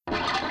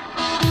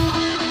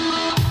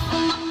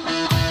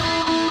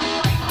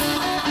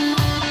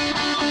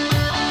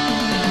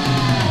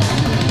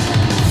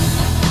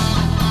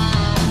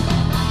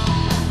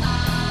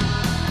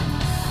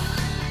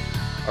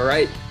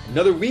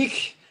Another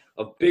week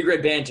of Big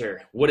Red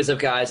Banter. What is up,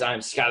 guys?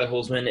 I'm Skylar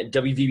Holzman,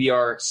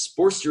 WVBR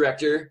Sports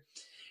Director,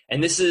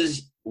 and this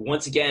is,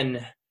 once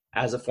again,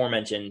 as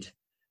aforementioned,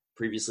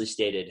 previously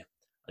stated,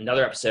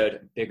 another episode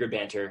of Big Red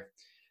Banter,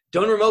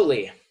 done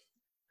remotely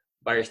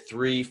by our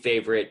three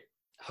favorite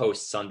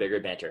hosts on Big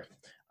Red Banter,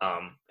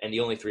 and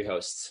the only three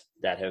hosts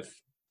that have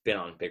been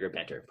on Big Red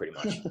Banter, pretty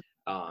much.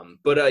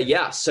 Honestly,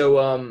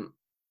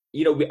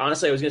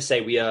 I was going to say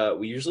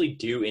we usually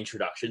do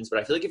introductions, but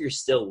I feel like if you're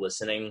still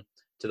listening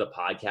to the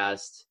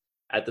podcast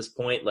at this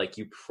point, like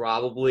you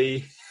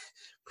probably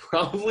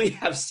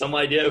have some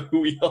idea of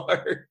who we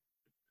are.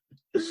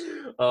 I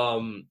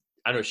don't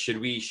know. Should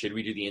we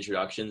do the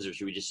introductions, or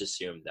should we just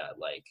assume that,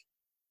 like,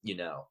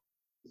 No?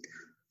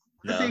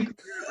 I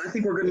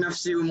think we're good enough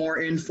to do a more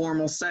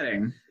informal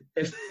setting.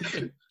 If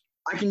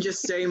I can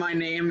just say my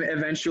name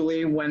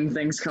eventually when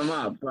things come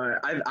up,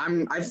 but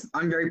I'm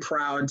very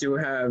proud to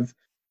have,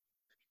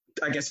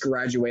 I guess,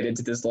 graduated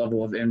to this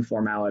level of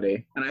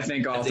informality, and I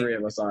think all three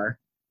of us are.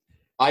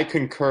 I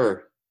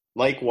concur.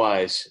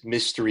 Likewise,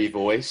 mystery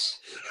voice.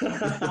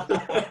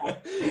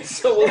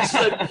 So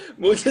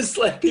we'll just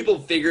let people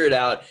figure it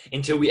out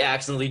until we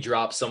accidentally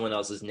drop someone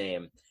else's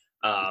name.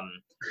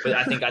 But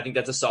I think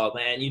that's a solid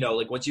plan.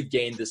 Like once you've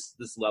gained this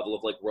level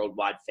of like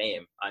worldwide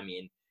fame, I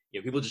mean,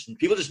 people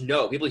just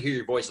know. People hear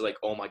your voice, are like,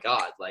 oh my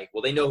god, like,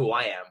 well, they know who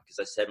I am because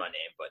I said my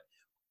name. But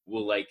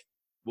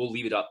we'll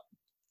leave it up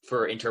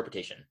for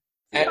interpretation.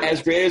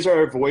 As great as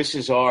our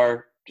voices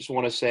are, just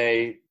want to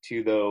say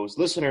to those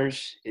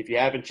listeners, if you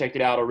haven't checked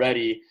it out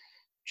already,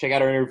 check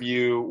out our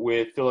interview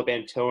with Philip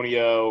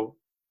Antonio,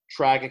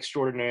 track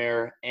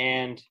extraordinaire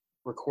and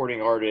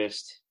recording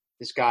artist.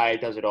 This guy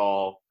does it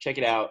all. Check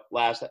it out.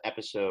 Last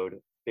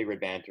episode, Big Red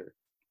Banter.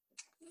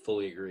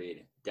 Fully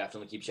agreed.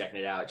 Definitely keep checking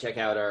it out. Check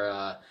out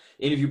our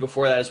interview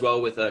before that as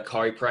well with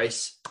Kari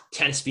Price,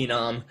 tennis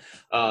phenom.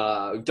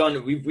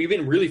 We've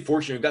been really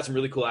fortunate. We've got some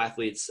really cool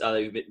athletes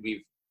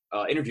we've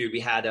interviewed. We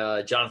had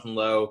Jonathan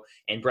Lowe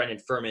and Brendan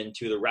Furman,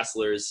 two of the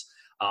wrestlers,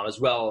 as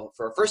well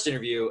for our first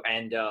interview,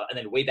 and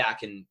then way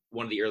back in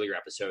one of the earlier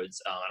episodes,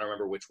 I don't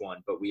remember which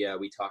one, but we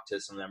talked to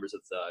some members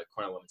of the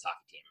Cornell women's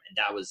hockey team, and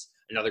that was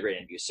another great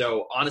interview.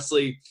 So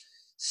honestly,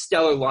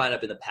 stellar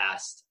lineup in the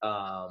past,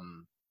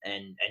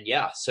 and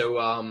yeah. So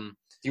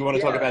do you want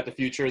to talk about the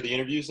future of the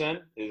interviews then?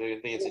 I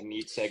think it's a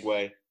neat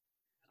segue.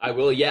 I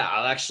will. Yeah,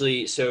 I'll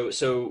actually.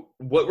 So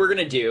what we're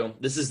gonna do?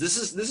 This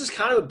is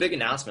kind of a big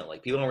announcement.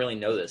 Like, people don't really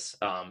know this.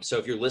 So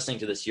if you're listening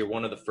to this, you're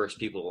one of the first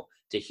people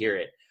to hear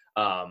it.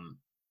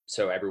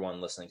 So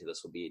everyone listening to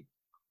this will be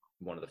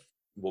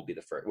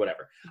the first.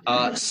 Whatever.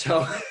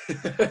 So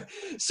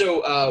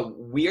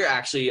we are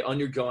actually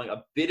undergoing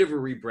a bit of a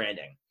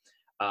rebranding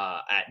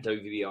at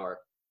WVBR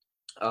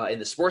in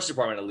the sports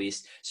department, at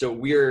least. So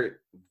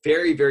we're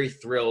very, very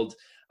thrilled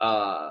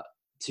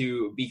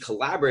to be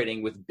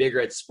collaborating with Big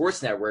Red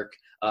Sports Network,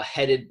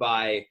 headed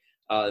by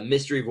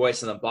mystery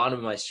voice on the bottom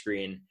of my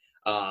screen.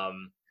 I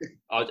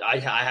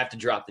have to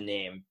drop the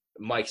name,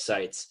 Mike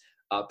Seitz,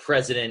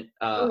 president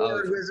of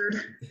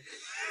Wizard.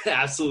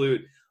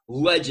 Absolute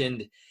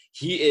legend.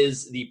 He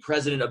is the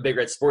president of Big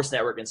Red Sports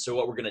Network, and so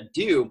what we're going to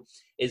do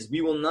is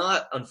we will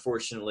not,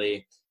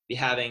 unfortunately, be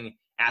having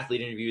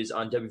athlete interviews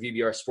on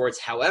WVBR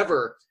Sports.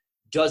 However,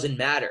 doesn't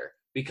matter,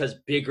 because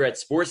Big Red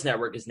Sports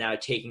Network is now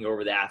taking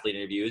over the athlete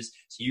interviews.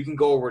 So you can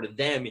go over to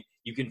them.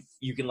 You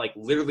can like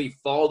literally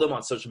follow them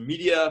on social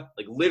media.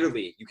 Like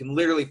literally, you can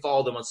literally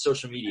follow them on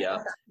social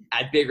media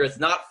at Big Red.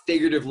 Not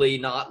figuratively,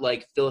 not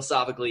like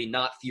philosophically,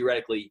 not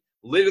theoretically.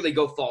 Literally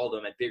go follow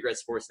them at Big Red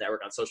Sports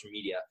Network on social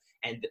media.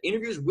 And the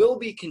interviews will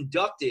be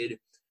conducted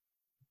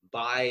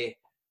by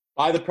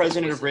the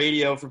president of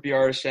radio for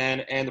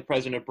BRSN and the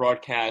president of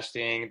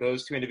broadcasting.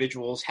 Those two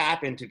individuals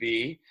happen to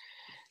be,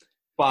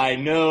 by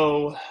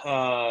no,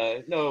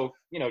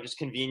 just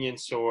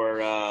convenience,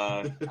 or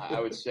I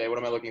would say, what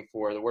am I looking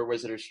for? The word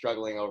wizard is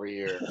struggling over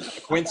here.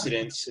 A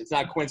coincidence. It's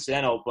not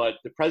coincidental, but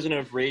the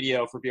president of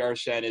radio for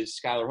BRSN is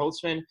Skylar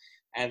Holtzman,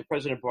 and the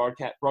president of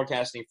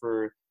broadcasting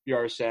for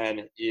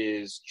BRSN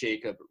is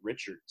Jacob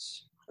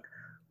Richards.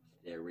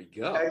 There we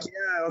go. Heck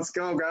yeah, let's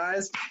go,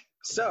 guys.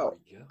 So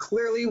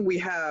clearly we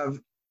have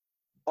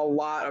a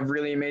lot of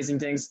really amazing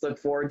things to look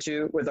forward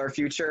to with our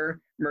future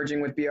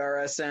merging with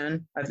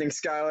BRSN. I think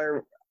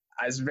Skylar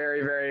is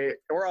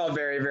we're all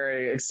very,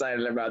 very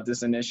excited about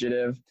this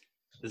initiative.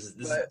 This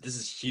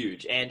is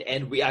huge. And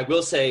I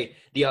will say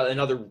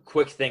another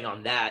quick thing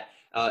on that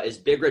is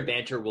Big Red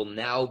Banter will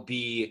now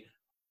be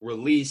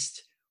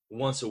released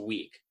once a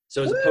week.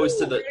 So as opposed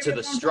to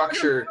the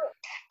structure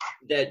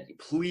that,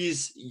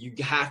 please, you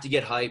have to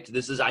get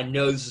hyped. I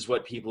know this is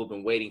what people have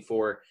been waiting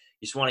for.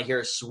 You just want to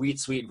hear sweet,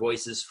 sweet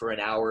voices for an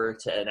hour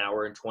to an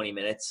hour and 20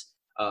 minutes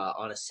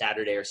on a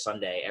Saturday or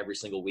Sunday every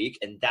single week,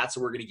 and that's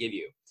what we're going to give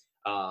you.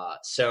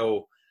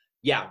 So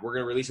yeah, we're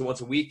going to release it once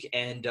a week,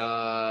 and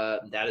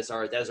that is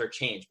our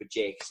change. But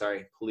Jake,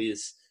 sorry,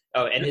 please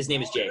Oh, and his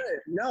name is Jake.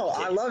 No,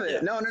 I love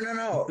it. No.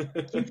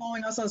 Keep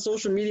following us on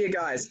social media,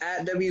 guys,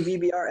 at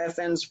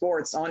WVBRFN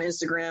Sports on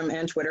Instagram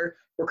and Twitter.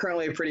 We're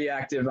currently pretty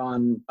active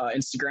on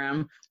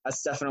Instagram.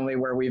 That's definitely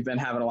where we've been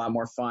having a lot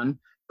more fun.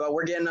 But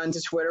we're getting onto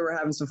Twitter. We're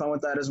having some fun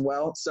with that as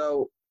well.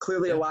 So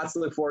clearly a lot to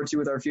look forward to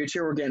with our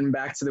future. We're getting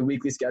back to the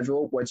weekly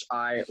schedule, which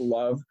I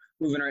love,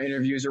 moving our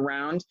interviews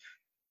around.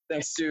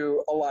 Thanks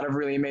to a lot of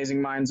really amazing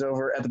minds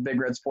over at the Big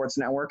Red Sports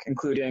Network,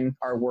 including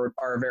our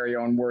very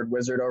own word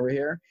wizard over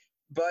here.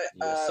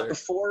 But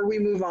before we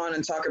move on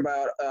and talk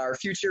about our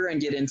future and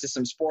get into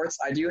some sports,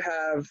 I do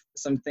have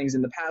some things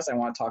in the past I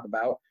want to talk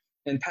about.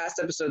 In past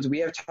episodes, we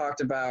have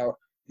talked about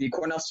the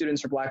Cornell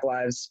Students for Black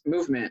Lives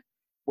movement,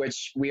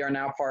 which we are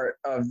now part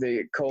of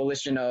the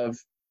coalition of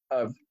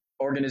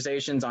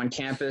organizations on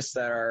campus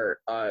that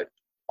are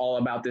all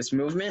about this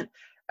movement.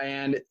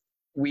 And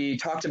we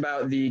talked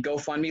about the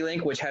GoFundMe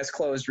link, which has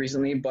closed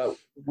recently, but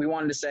we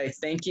wanted to say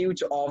thank you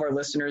to all of our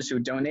listeners who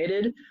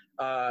donated.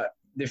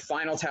 The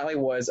final tally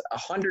was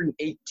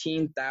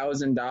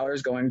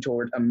 $118,000 going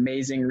toward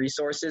amazing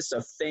resources. So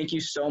thank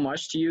you so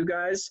much to you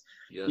guys.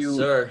 Yes,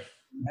 sir.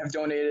 Have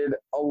donated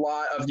a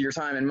lot of your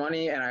time and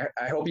money, and I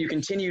hope you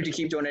continue to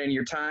keep donating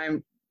your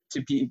time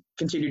to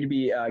continue to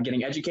be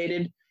getting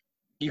educated.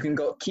 You can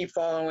keep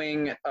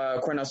following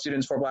Cornell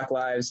Students for Black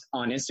Lives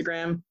on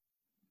Instagram.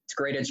 It's a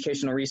great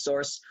educational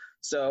resource.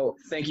 So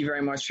thank you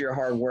very much for your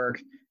hard work.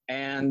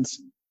 And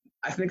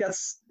I think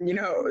that's done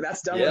with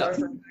our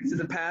throwbacks to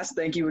the past.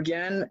 Thank you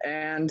again.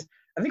 And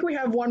I think we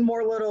have one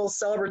more little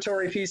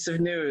celebratory piece of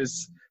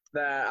news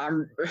that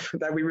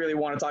we really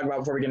want to talk about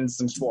before we get into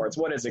some sports.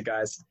 What is it,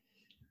 guys?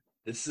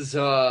 This is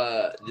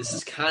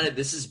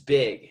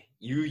big.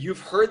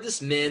 You've heard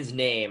this man's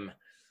name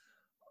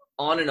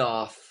on and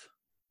off,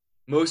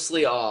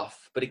 mostly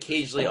off, but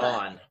occasionally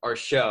on our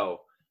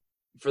show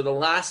for the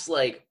last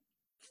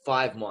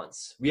 5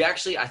 months. We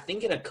actually, I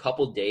think in a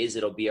couple days,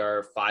 it'll be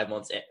our 5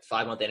 month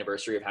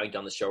anniversary of having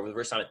done the show for the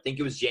first time. I think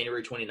it was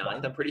January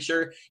 29th. I'm pretty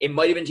sure it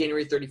might have been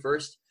January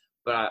 31st,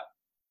 but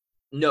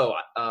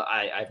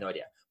I have no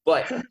idea.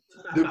 But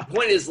the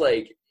point is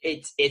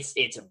it's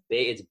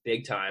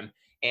big time.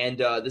 And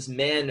this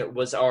man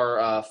was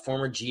our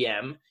former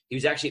GM. He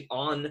was actually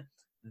on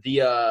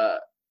the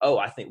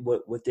I think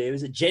what day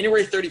was it?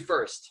 January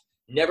 31st.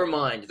 Never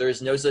mind. There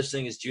is no such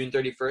thing as June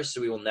 31st,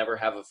 so we will never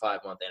have a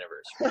 5-month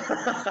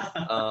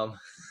anniversary.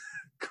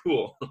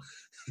 Cool.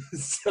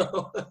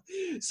 So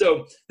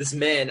this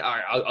man. All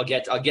right, I'll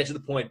get to the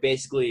point.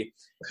 Basically,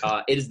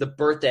 it is the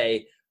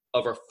birthday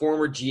of our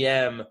former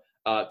GM,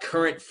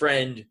 current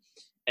friend,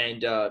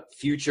 and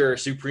future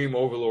supreme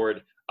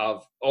overlord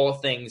of all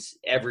things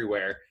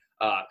everywhere,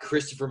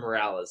 Christopher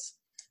Morales.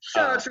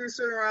 Shout out to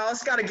Christopher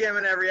Morales. Got to get him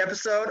in every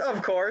episode,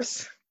 of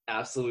course.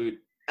 Absolute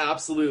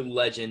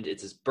legend.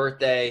 It's his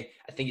birthday.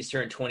 I think he's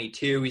turned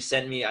 22. I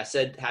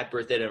said happy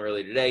birthday to him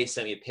earlier today. He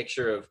sent me a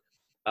picture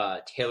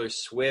of Taylor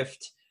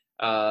Swift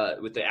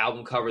with the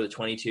album cover, the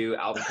 22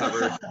 album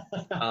cover.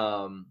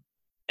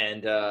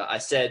 And I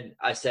said,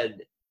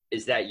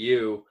 is that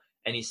you?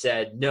 And he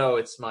said, no,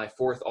 it's my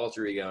fourth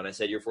alter ego. And I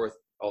said, your fourth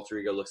alter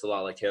ego looks a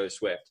lot like Taylor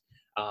Swift,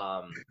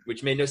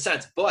 which made no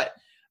sense. But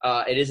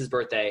it is his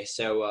birthday,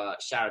 so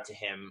shout out to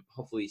him.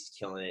 Hopefully he's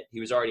killing it. He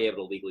was already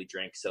able to legally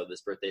drink, so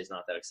this birthday is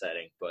not that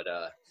exciting. But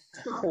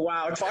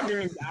wow,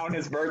 talking down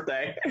his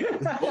birthday.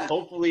 Well,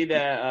 hopefully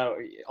that,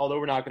 although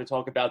we're not going to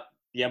talk about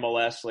the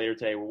MLS later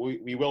today,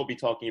 we will be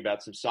talking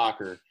about some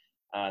soccer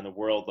in the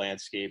world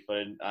landscape.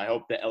 But I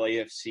hope the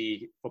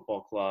LAFC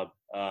football club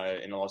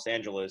in Los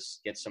Angeles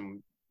gets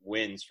some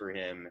wins for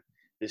him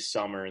this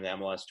summer in the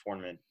MLS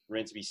tournament.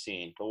 Remains to be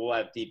seen. But we'll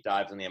have deep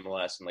dives on the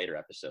MLS in later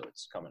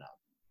episodes coming up.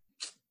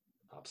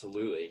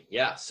 Absolutely.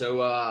 Yeah.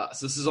 So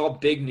this is all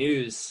big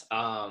news.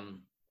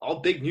 All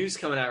big news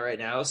coming out right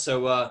now.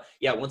 So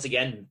once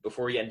again,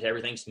 before we get into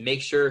everything, just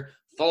make sure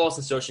follow us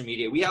on social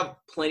media. We have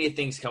plenty of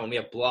things coming. We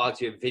have blogs,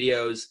 we have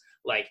videos.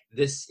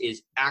 This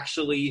is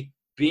actually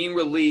being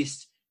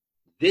released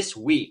this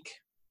week.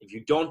 If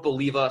you don't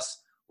believe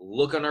us,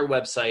 look on our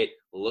website,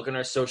 look on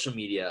our social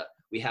media.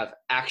 We have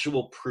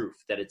actual proof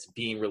that it's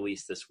being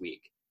released this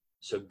week.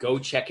 So go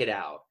check it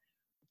out.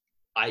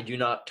 I do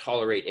not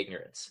tolerate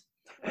ignorance.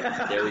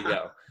 There we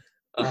go.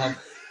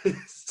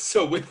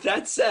 So with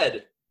that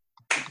said,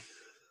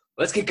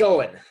 let's get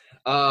going.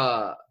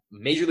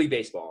 Major League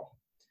Baseball.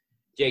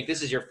 Jake,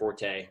 this is your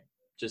forte.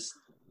 Just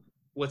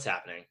what's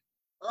happening?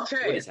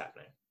 Okay. What is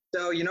happening?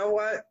 So you know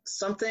what?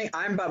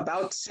 I'm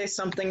about to say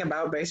something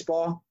about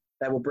baseball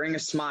that will bring a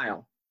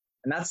smile.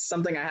 And that's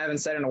something I haven't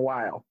said in a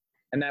while.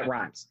 And that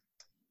rhymes.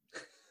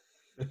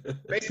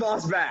 Baseball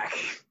is back.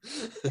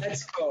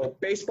 Let's go.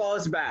 Baseball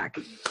is back.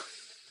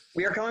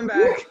 We are coming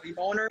back. The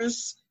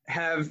owners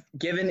have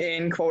given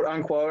in, quote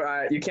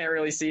unquote. You can't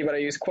really see, but I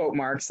use quote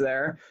marks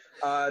there.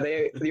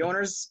 The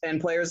owners and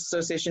Players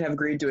Association have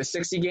agreed to a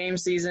 60-game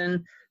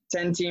season,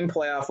 10-team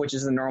playoff, which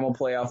is the normal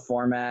playoff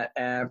format.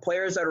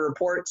 Players that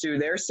report to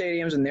their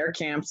stadiums and their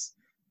camps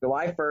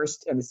July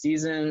 1st, and the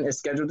season is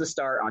scheduled to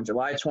start on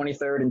July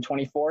 23rd and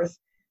 24th.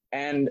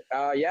 And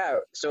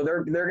so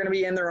they're going to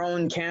be in their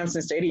own camps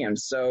and stadiums.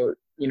 So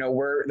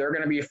they're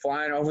going to be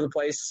flying over the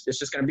place. It's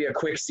just going to be a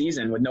quick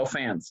season with no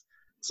fans.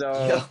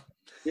 So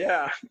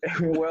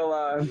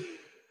we'll.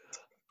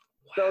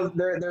 So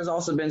there's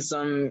also been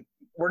some.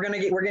 We're gonna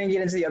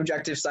get into the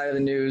objective side of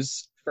the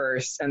news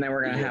first, and then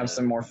we're gonna have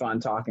some more fun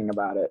talking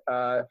about it.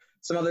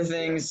 Some other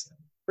things,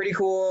 pretty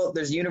cool.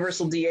 There's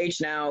universal DH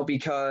now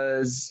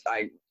because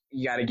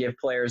you got to give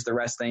players the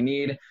rest they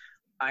need.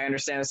 I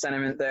understand the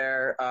sentiment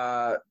there.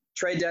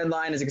 Trade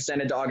deadline is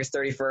extended to August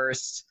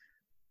 31st.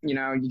 You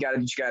got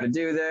what you got to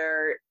do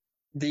there.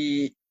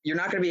 You're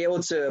not going to be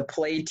able to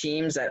play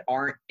teams that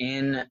aren't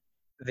in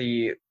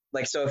the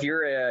so if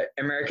you're a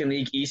American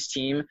League East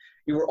team,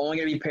 you were only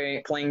going to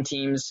be playing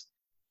teams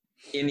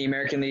in the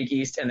American League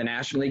East and the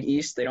National League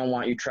East. They don't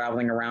want you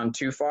traveling around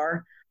too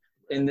far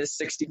in this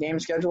 60-game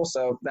schedule,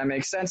 so that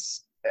makes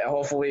sense.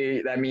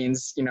 Hopefully that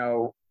means,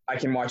 I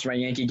can watch my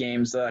Yankee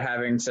games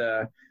having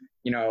to,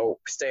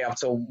 stay up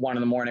till 1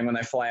 a.m. when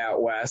they fly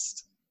out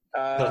west.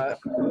 But,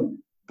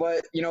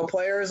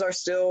 players are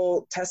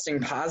still testing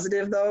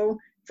positive, though,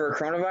 for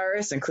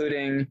coronavirus,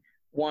 including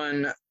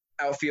one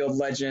outfield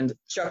legend,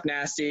 Chuck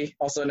Nasty,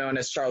 also known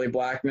as Charlie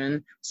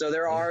Blackmon. So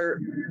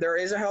there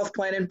is a health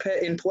plan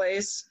in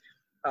place.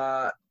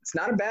 It's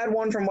not a bad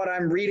one from what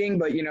I'm reading,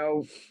 but,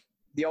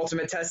 the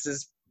ultimate test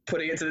is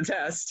putting it to the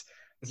test.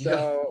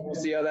 So we'll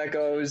see how that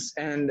goes.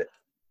 And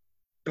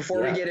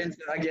before we get into,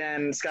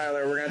 again,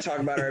 Skylar, we're going to talk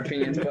about our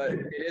opinions, but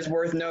it is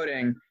worth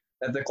noting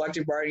that the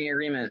collective bargaining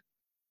agreement,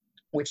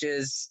 which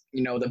is,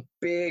 the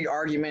big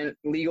argument,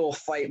 legal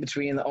fight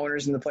between the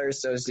owners and the Players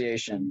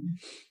Association,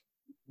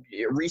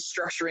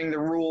 restructuring the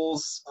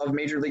rules of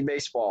Major League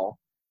Baseball,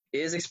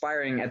 is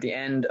expiring at the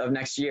end of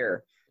next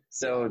year.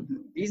 So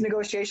these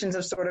negotiations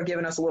have sort of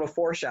given us a little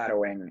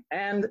foreshadowing.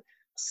 And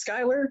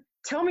Skylar,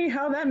 tell me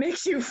how that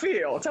makes you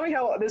feel. Tell me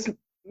how this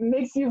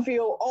makes you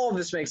feel. All of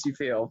this makes you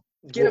feel.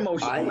 Get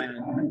emotional,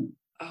 man.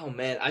 Oh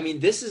man, I mean,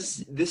 this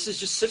is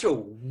just such a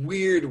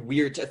weird.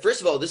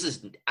 First of all, this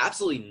is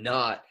absolutely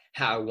not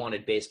how I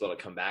wanted baseball to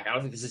come back. I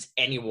don't think this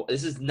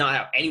is not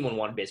how anyone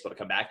wanted baseball to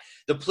come back.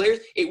 The players,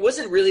 it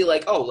wasn't really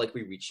like,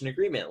 we reached an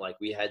agreement, like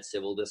we had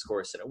civil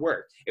discourse and it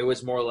worked. It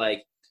was more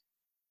like,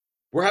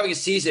 we're having a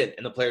season,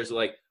 and the players were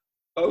like,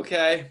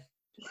 okay,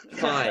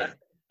 fine,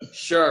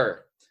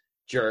 sure,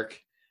 jerk.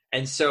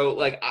 And so,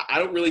 I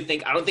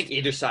don't think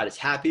either side is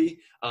happy.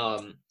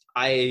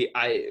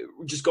 I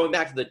just going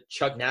back to the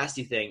Chuck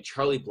Nasty thing,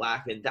 Charlie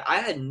Blackmon, I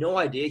had no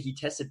idea he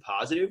tested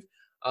positive.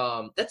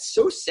 That's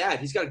so sad.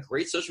 He's got a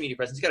great social media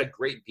presence. He's got a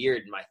great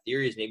beard. And my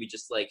theory is maybe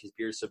just his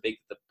beard is so big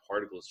that the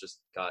particles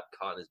just got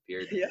caught in his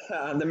beard.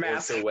 Yeah, the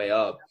mask their way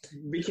up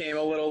became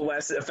a little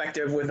less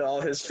effective with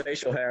all his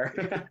facial hair.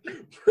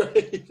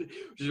 Right.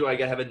 Which is why I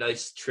gotta have a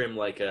nice trim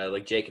like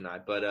Jake and I.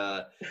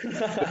 But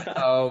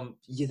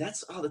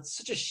that's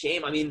such a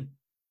shame. I mean,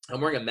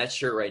 I'm wearing a Mets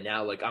shirt right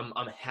now.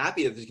 I'm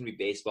happy that there's gonna be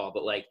baseball,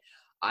 but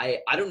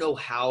I don't know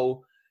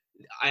how.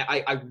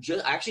 I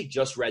actually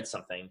just read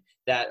something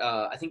that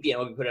I think the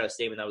MLB put out a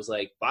statement that was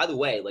like, by the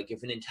way,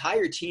 if an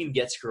entire team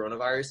gets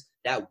coronavirus,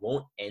 that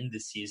won't end the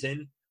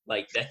season.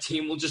 That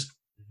team will just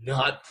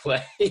not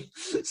play.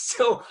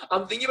 So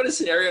I'm thinking about a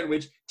scenario in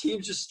which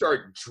teams just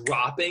start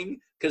dropping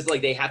because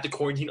they have to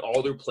quarantine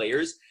all their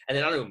players, and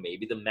then I don't know,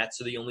 maybe the Mets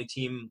are the only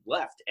team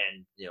left,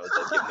 and they'll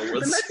get the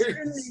World Mets Series.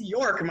 are in New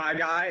York, my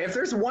guy. If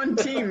there's one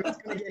team that's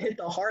going to get hit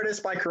the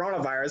hardest by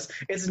coronavirus,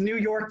 it's New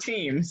York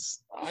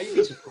teams. I'd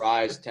be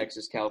surprised,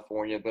 Texas,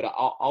 California, but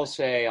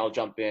I'll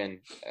jump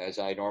in as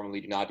I normally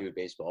do not do with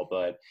baseball,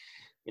 but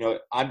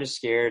I'm just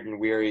scared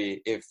and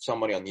weary if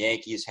somebody on the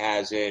Yankees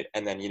has it,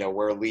 and then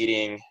we're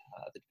leading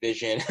the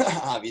division,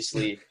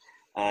 obviously,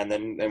 and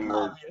then we're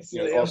all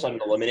of a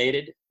sudden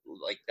eliminated.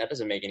 That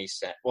doesn't make any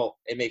sense. Well,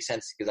 it makes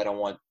sense because I don't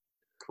want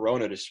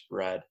Corona to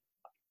spread,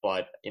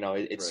 but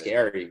it's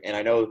scary. And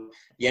I know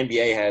the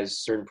NBA has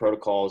certain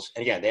protocols,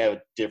 and again, they have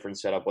a different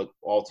setup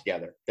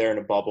altogether. They're in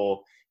a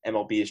bubble.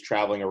 MLB is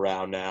traveling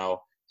around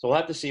now, so we'll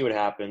have to see what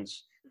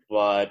happens.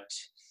 But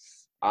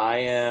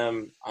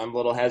I'm a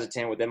little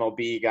hesitant with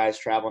MLB guys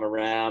traveling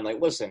around.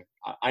 Listen,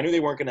 I knew they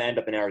weren't going to end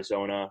up in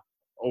Arizona,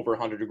 over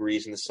 100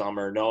 degrees in the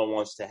summer. No one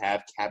wants to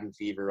have cabin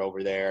fever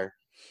over there.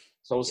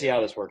 So we'll see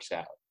how this works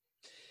out.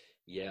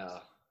 Yeah.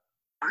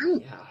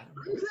 I'm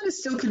kind of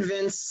still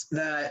convinced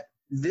that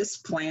this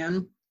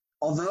plan,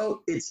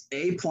 although it's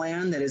a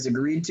plan that is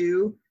agreed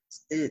to,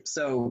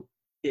 so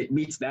it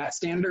meets that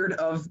standard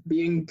of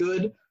being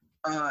good,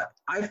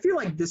 I feel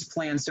like this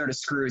plan sort of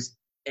screws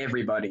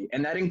everybody.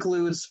 And that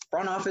includes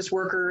front office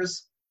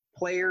workers,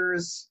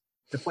 players,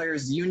 the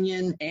players'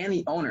 union, and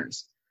the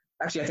owners.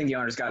 Actually, I think the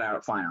owners got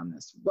out fine on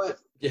this. But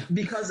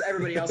because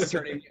everybody else is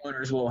hurting, the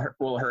owners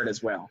will hurt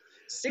as well.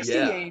 60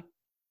 games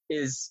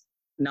is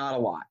not a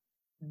lot.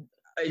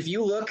 If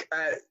you look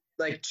at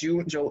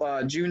June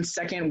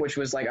 2nd, which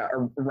was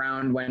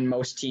around when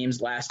most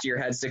teams last year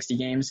had 60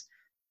 games,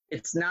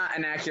 it's not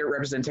an accurate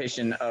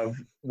representation of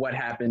what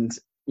happened,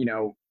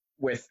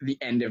 with the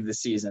end of the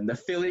season. The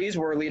Phillies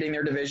were leading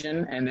their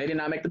division, and they did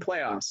not make the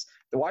playoffs.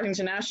 The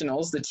Washington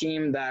Nationals, the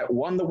team that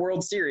won the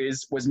World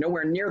Series, was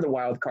nowhere near the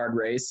wild card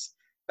race.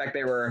 In fact,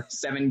 they were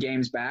 7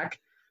 games back.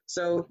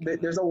 So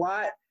there's a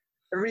lot.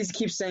 Everybody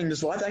keeps saying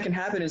there's a lot that can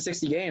happen in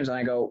 60 games. And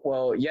I go,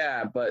 well,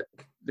 yeah, but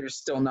there's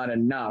still not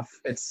enough.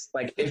 It's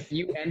like if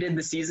you ended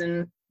the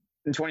season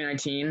in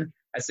 2019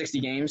 at 60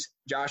 games,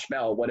 Josh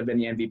Bell would have been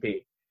the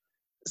MVP.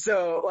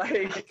 So,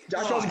 like,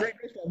 Josh Bell's a great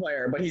baseball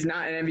player, but he's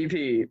not an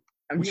MVP.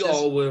 We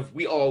all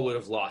would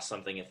have lost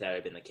something if that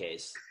had been the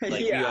case. Like,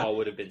 we all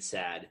would have been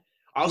sad.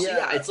 Also,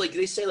 it's like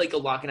they say, like, a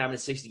lot can happen in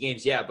 60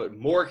 games. Yeah, but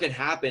more can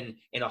happen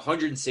in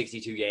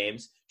 162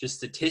 games, just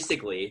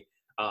statistically.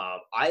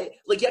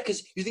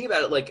 Because you think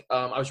about it, like,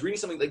 I was reading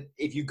something like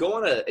if you go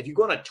on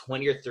a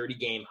 20 or 30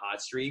 game hot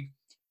streak,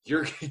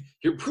 you're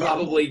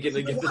probably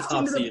gonna get the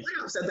top seed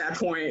at that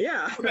point.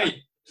 Yeah,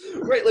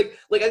 right.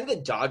 Like I think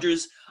the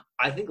Dodgers.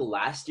 I think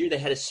last year they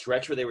had a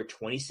stretch where they were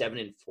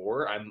 27-4.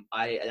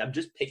 I'm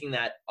just picking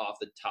that off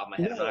the top of my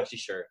head. I'm not actually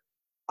sure.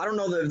 I don't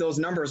know if those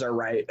numbers are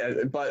right,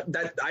 but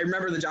that I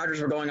remember the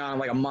Dodgers were going on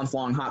like a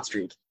month-long hot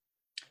streak.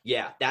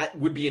 Yeah, that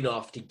would be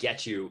enough to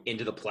get you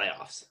into the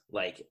playoffs,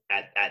 like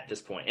at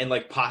this point, and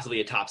like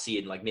possibly a top seed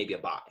and like maybe a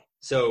bye.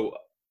 So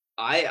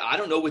I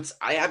don't know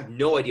I have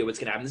no idea what's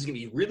gonna happen. This is gonna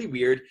be really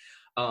weird.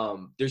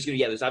 There's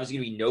obviously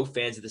gonna be no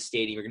fans at the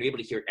stadium. You're gonna be able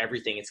to hear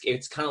everything.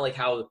 It's kind of like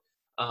how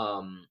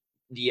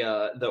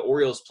the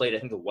Orioles played, I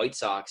think, the White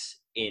Sox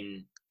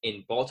in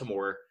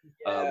Baltimore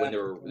when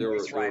there were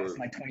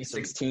like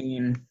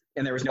 2016,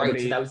 and there was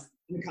nobody. Right, so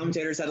the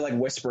commentators had to like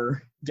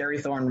whisper.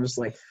 Gary Thorne was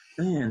like,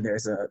 "Man,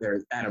 there's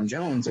Adam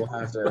Jones will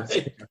have to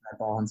pick up that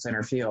ball in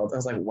center field." I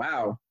was like,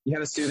 "Wow, you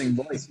have a soothing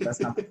voice, but that's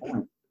not the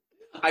point."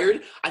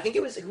 I think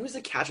it was, who was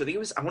the catcher?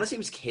 I want to say it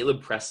was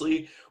Caleb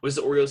Presley was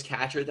the Orioles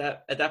catcher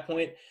at that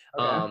point.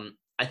 Okay.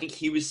 I think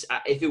he was,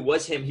 if it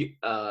was him,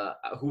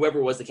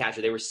 whoever was the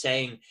catcher, they were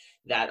saying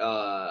that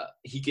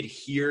he could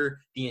hear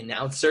the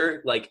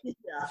announcer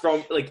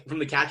from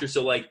the catcher.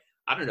 So like,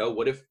 I don't know,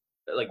 what if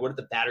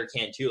the batter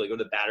can too? Like, what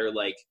if the batter,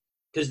 like,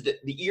 because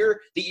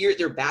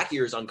their back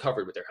ear is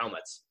uncovered with their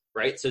helmets,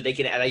 right? So they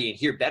can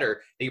hear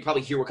better. They can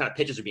probably hear what kind of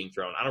pitches are being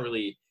thrown. I don't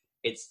really.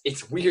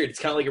 It's weird. It's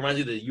kind of like it reminds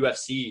me of the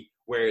UFC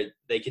where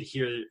they could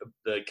hear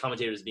the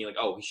commentators being like,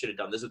 "Oh, he should have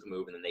done this with the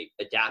move," and then they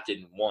adapted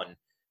and won,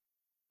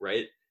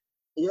 right?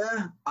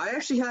 Yeah, I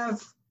actually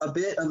have a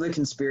bit of a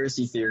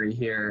conspiracy theory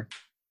here.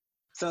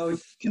 So,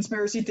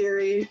 conspiracy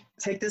theory,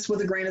 take this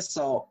with a grain of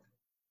salt.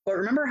 But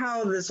remember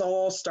how this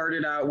all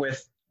started out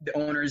with the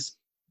owners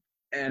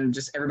and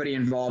just everybody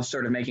involved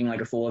sort of making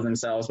like a fool of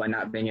themselves by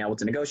not being able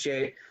to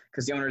negotiate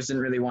because the owners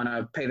didn't really want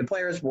to pay the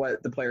players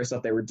what the players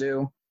thought they were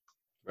due.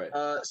 Right.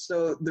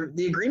 So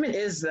the agreement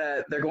is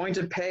that they're going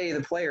to pay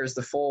the players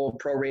the full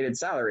prorated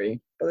salary,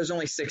 but there's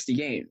only 60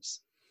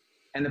 games.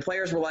 And the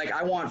players were like,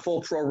 I want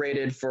full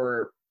prorated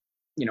for,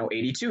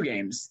 82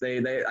 games.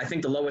 They I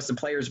think the lowest the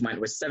players went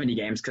was 70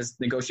 games because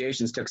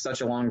negotiations took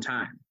such a long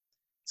time.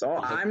 So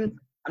I'm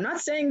not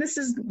saying this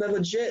is the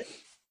legit,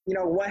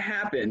 what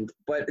happened,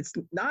 but it's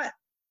not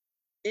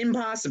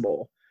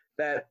impossible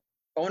that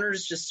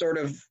owners just sort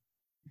of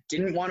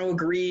didn't want to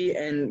agree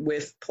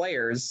with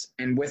players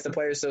and with the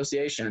player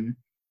association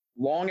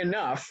long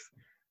enough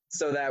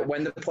so that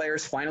when the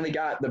players finally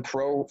got the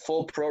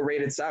full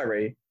prorated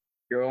salary,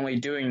 you're only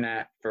doing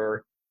that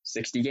for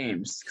 60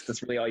 games because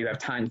that's really all you have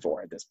time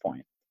for at this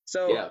point.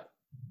 So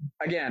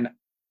Again,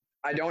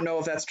 I don't know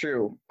if that's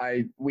true.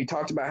 We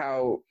talked about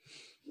how,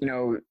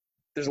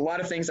 there's a lot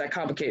of things that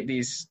complicate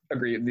these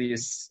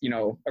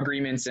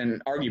agreements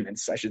and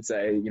arguments, I should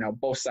say,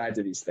 both sides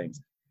of these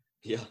things.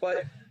 Yeah.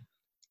 But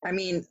I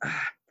mean,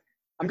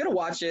 I'm going to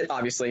watch it,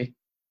 obviously,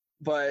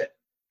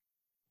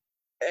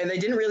 and they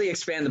didn't really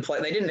expand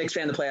they didn't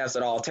expand the playoffs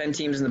at all. 10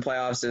 teams in the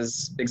playoffs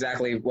is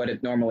exactly what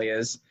it normally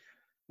is.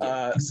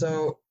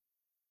 So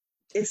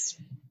it's,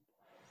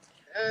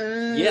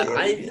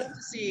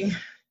 see.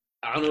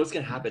 I don't know what's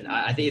going to happen.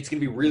 I think it's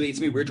going to be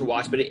weird to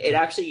watch, but it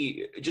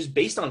actually, just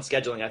based on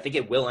scheduling, I think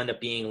it will end up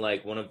being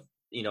like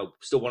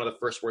still one of the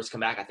first sports to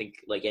come back. I think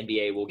like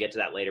NBA, we'll get to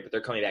that later, but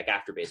they're coming back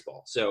after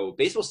baseball. So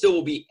baseball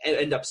still will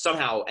end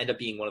up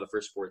being one of the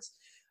first sports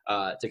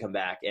to come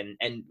back.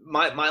 And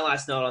my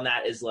last note on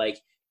that is like,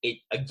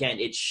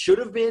 it should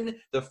have been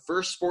the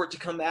first sport to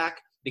come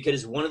back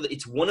because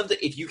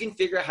if you can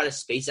figure out how to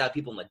space out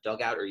people in the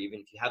dugout, or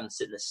even if you have them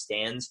sit in the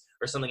stands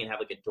or something and have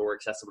like a door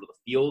accessible to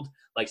the field,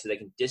 like so they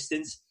can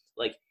distance,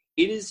 like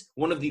it is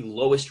one of the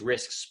lowest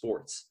risk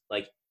sports.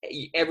 Like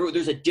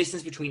there's a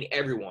distance between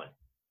everyone.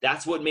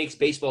 That's what makes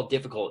baseball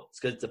difficult.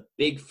 It's because it's a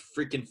big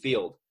freaking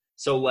field.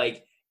 So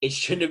like it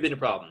shouldn't have been a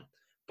problem.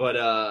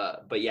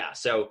 But yeah,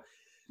 so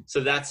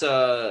that's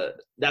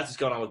what's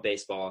going on with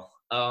baseball.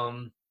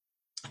 I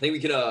think we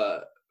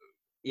could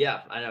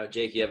yeah, I know,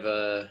 Jake, you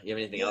have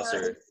anything else?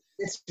 Or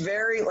it's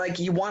very like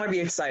you want to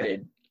be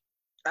excited.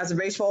 As a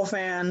baseball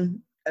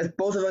fan, as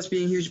both of us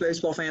being huge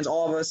baseball fans,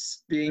 all of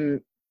us being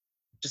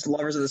just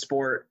lovers of the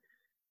sport,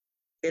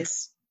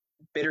 it's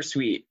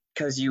bittersweet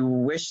because you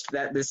wished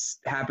that this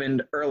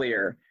happened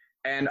earlier.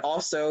 And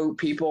also,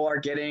 people are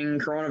getting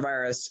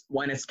coronavirus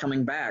when it's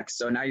coming back.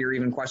 So now you're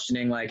even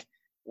questioning, like,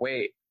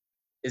 wait,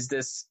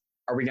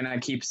 are we going to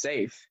keep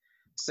safe?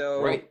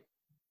 So, Right.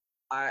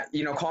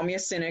 Call me a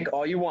cynic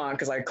all you want,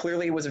 because I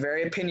clearly was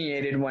very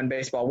opinionated when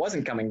baseball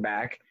wasn't coming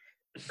back.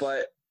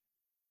 But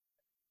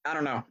I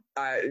don't know.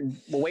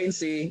 We'll wait and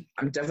see.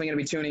 I'm definitely going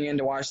to be tuning in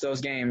to watch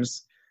those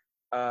games.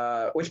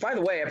 Which, by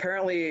the way,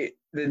 apparently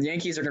the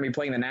Yankees are going to be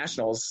playing the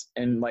Nationals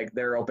in like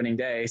their opening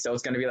day, so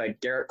it's going to be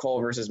like Garrett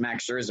Cole versus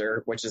Max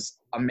Scherzer, which is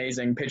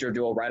amazing pitcher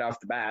duel right off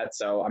the bat.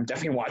 So I'm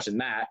definitely watching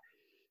that.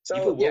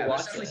 So yeah,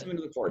 that's definitely something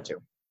to look forward to.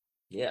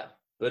 Yeah,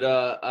 but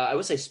I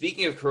would say,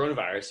 speaking of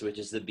coronavirus, which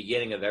is the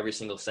beginning of every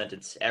single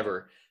sentence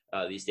ever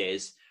these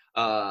days,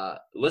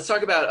 let's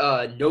talk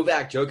about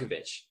Novak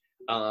Djokovic.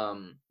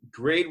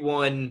 Grade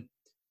 1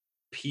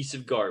 piece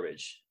of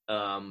garbage.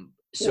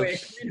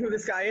 Wait, who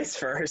this guy is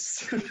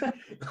first.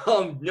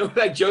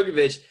 Novak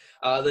Djokovic,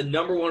 the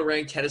number 1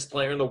 ranked tennis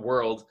player in the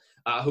world,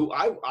 who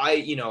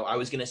I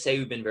was going to say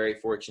we've been very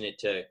fortunate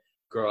to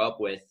grow up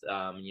with.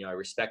 I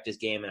respect his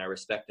game and I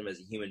respect him as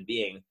a human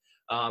being.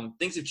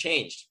 Things have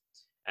changed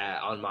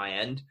on my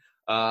end.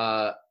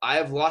 I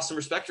have lost some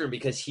respect for him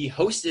because he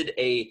hosted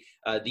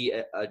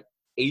the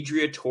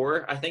Adria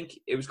Tour, I think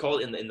it was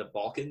called, in the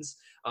Balkans,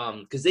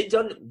 because they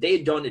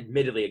had done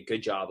admittedly a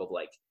good job of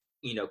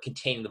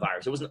containing the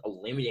virus. It wasn't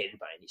eliminated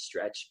by any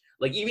stretch.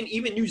 Like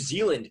even New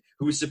Zealand,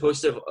 who was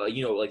supposed to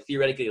have,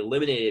 theoretically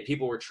eliminated it,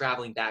 people were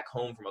traveling back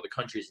home from other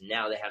countries, and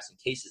now they have some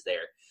cases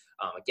there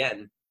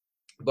again.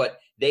 But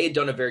they had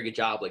done a very good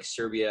job, like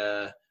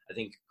Serbia, I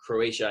think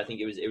Croatia, I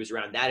think it was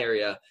around that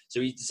area. So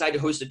he decided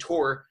to host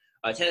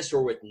a tennis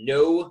tour with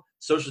no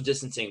social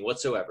distancing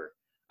whatsoever.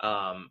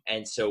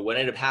 And so what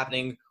ended up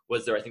happening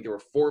was I think there were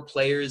 4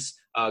 players.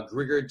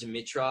 Grigor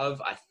Dimitrov,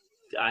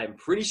 I'm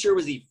pretty sure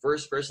was the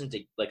first person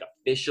to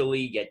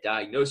officially get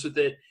diagnosed with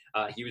it.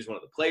 He was one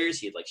of the players.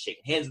 He had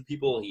shaken hands with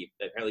people. He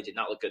apparently did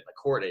not look good in the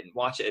court. I didn't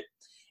watch it.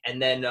 And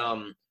then,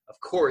 of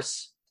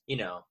course,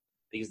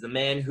 because the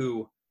man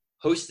who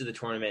hosted the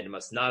tournament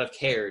must not have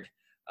cared,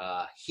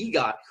 he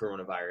got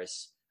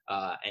coronavirus,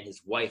 and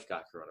his wife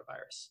got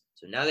coronavirus.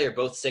 So now they are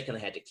both sick and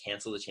they had to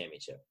cancel the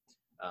championship.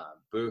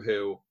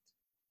 Boo-hoo.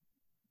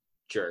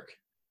 Jerk.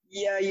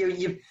 Yeah,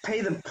 you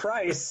pay the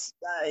price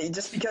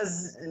just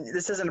because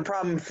this isn't a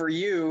problem for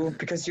you,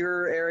 because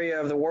your area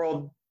of the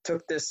world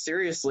took this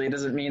seriously. It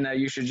doesn't mean that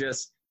you should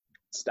just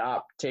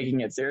stop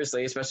taking it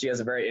seriously, especially as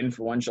a very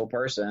influential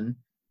person.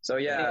 So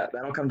yeah,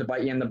 that'll come to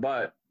bite you in the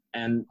butt,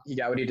 and he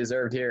got what he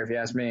deserved here, if you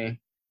ask me.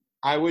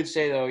 I would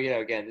say, though,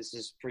 again, this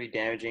is pretty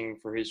damaging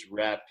for his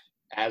rep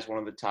as one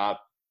of the top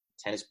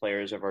tennis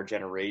players of our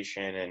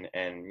generation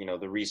and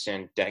the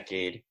recent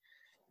decade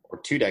or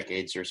 2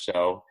 decades or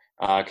so.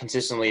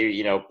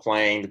 Consistently,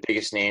 playing the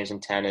biggest names in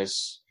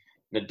tennis,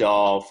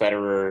 Nadal,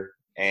 Federer,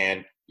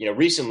 and,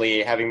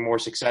 recently having more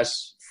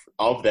success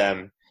of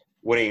them,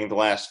 winning the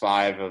last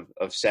 5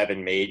 of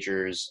 7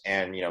 majors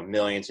and,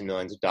 millions and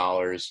millions of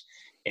dollars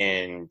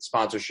in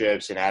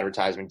sponsorships and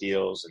advertisement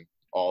deals and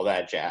all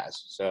that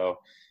jazz. So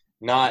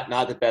not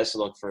the best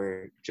look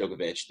for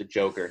Djokovic, the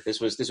Joker.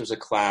 This was a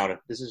clown.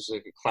 This is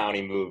like a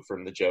clowny move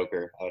from the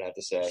Joker, I would have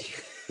to say.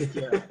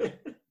 Yeah.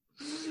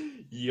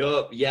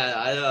 Yup.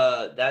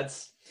 Yeah.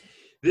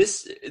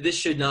 This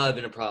should not have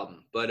been a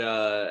problem, but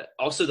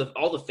also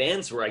all the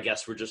fans were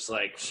just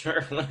like,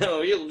 sure,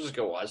 we'll just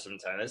go watch some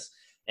tennis,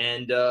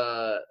 and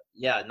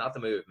not the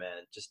move,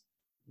 man. Just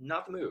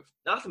not the move.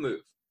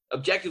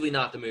 Objectively,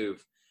 not the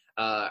move,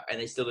 and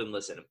they still didn't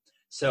listen.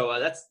 So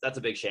that's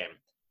a big shame,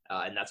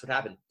 and that's what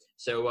happened.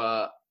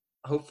 So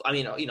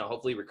hopefully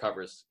he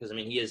recovers, because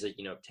he is a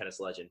tennis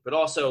legend, but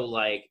also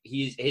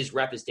his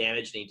rep is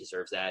damaged and he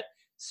deserves that.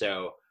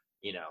 So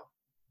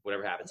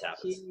whatever happens.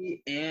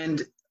 He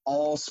and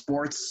all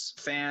sports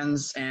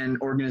fans and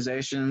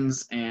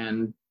organizations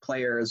and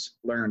players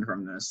learned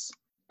from this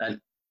that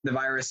the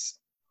virus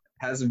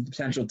has the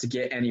potential to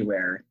get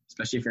anywhere,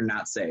 especially if you're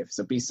not safe.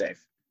 So be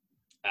safe.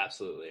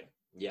 Absolutely.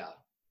 Yeah.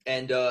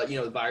 And,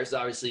 the virus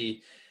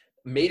obviously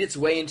made its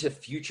way into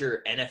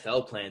future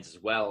NFL plans as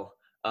well.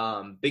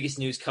 Biggest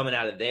news coming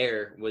out of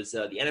there was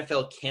the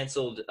NFL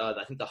canceled,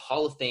 I think, the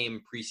Hall of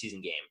Fame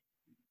preseason game.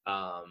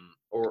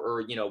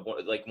 Or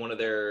one of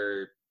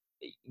their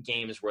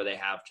games where they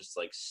have just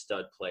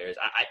stud players.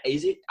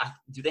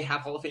 Do they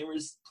have Hall of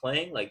Famers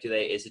playing?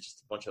 Is it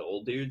just a bunch of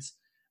old dudes?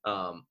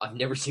 I've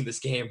never seen this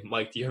game.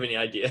 Mike, do you have any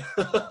idea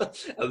how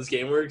this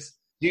game works?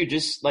 Dude,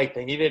 just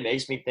thinking it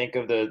makes me think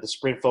of the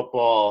sprint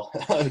football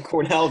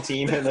Cornell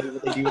team and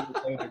what they do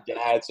with their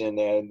dads and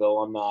the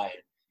alumni.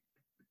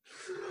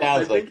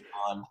 Sounds fun.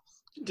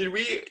 Did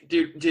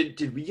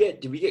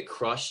we get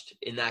crushed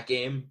in that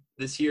game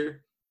this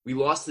year? We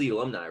lost to the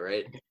alumni,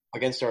 right?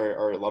 Against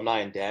our alumni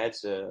and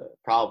dads,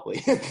 probably.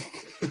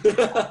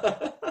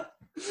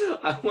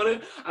 I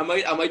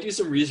might do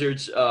some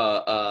research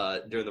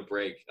during the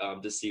break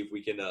to see if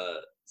we can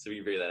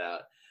figure that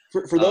out.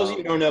 For those of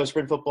you who don't know,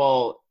 sprint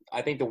football,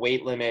 I think the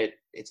weight limit,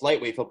 it's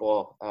lightweight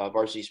football,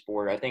 varsity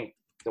sport. I think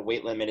the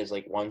weight limit is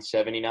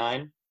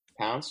 179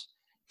 pounds.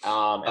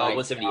 And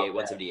 178.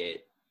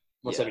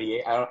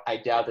 178. I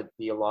doubt that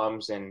the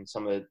alums and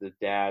some of the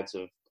dads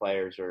of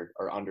players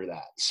are under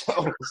that.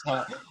 So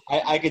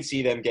I could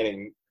see them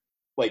getting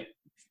like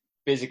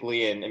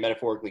physically and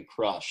metaphorically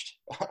crushed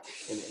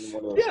in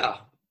one of those.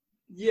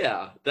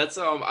 Yeah. That's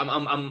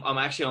I'm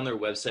actually on their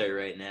website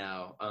right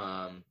now.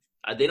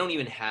 They don't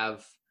even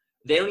have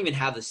the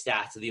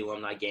stats of the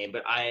alumni game,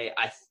 but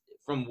I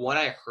from what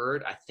I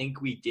heard, I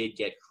think we did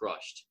get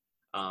crushed.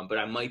 But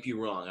I might be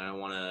wrong. I don't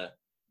want to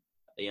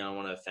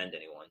offend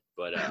anyone,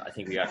 but I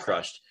think we got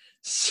crushed.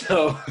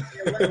 So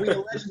we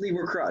allegedly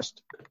were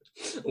crushed.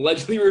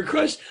 Allegedly we were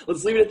crushed.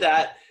 Let's leave it at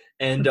that.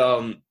 And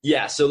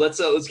so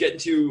let's get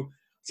into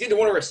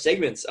one of our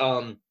segments.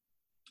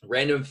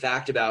 Random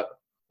fact about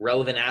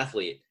relevant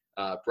athlete,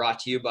 brought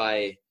to you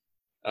by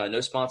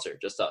no sponsor,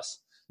 just us.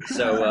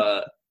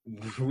 So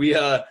we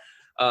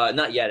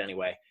not yet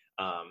anyway.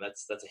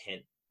 That's a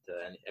hint to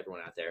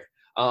everyone out there.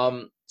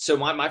 So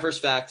my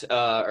first fact,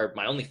 or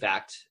my only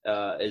fact,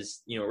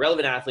 is,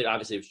 relevant athlete,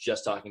 obviously I was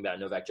just talking about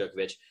Novak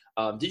Djokovic.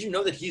 Did you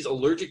know that he's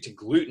allergic to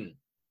gluten?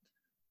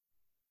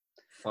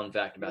 Fun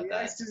fact about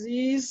that. Celiac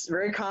disease,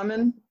 very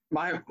common.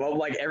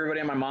 Like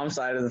everybody on my mom's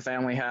side of the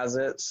family has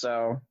it,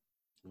 so.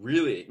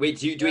 Really? Wait,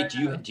 do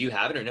you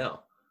have it or no?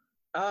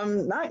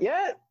 Not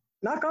yet.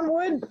 Knock on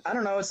wood. I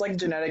don't know. It's like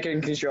genetic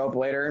and can show up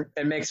later.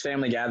 It makes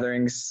family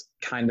gatherings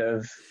kind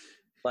of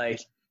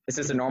like, is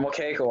this a normal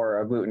cake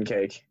or a gluten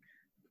cake?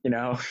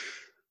 But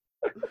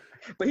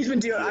he's been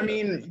dealing. I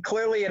mean,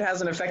 clearly it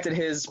hasn't affected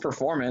his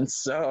performance.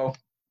 So.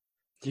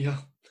 Yeah.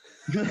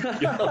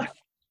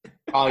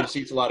 Oh, he just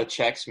eats a lot of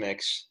Chex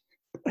Mix.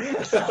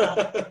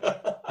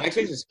 Chex Mix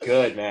is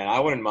good, man. I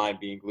wouldn't mind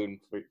being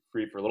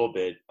gluten-free for a little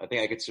bit. I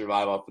think I could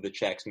survive off of the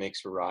Chex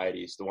Mix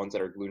varieties, the ones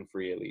that are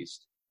gluten-free at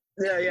least.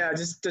 Yeah.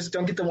 Just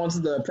don't get the ones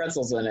with the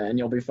pretzels in it, and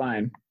you'll be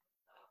fine.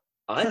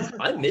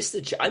 I miss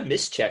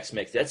Chex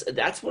Mix.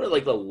 That's one of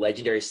like the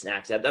legendary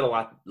snacks. I had that a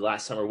lot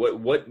last summer.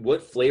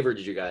 What flavor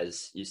did you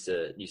guys used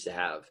to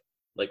have?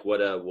 Like what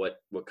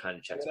kind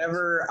of Chex Mix?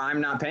 Whatever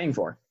I'm not paying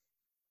for.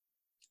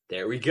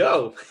 There we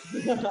go.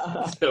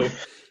 So,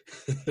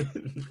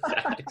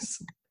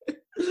 facts.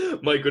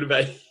 Mike, what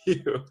about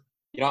you?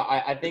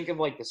 I think of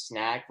like the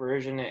snack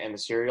version and the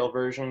cereal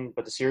version,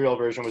 but the cereal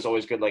version was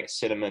always good, like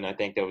cinnamon. I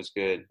think that was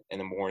good in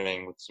the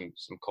morning with some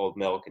cold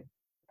milk.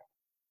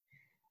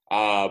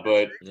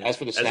 But as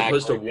for the snack,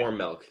 as opposed to warm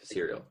milk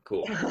cereal,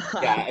 cool.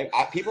 Yeah,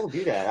 people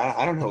do that.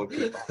 I don't know what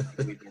people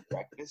eat for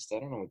breakfast. I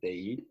don't know what they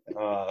eat.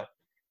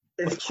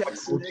 If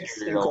Chex Mix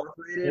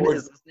Incorporated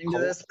is listening to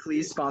this,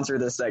 please sponsor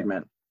this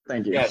segment.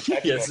 Thank you. Yeah,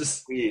 Chex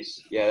Mix,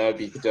 please. Yeah, that would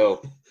be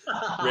dope.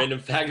 Random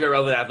fact about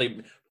relevant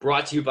athlete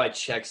brought to you by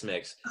Chex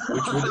Mix,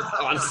 which would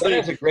honestly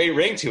has a great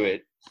ring to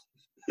it.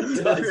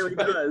 It really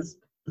does.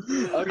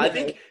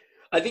 Okay.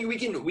 I think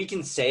we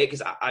can say it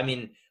because I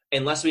mean,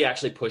 unless we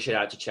actually push it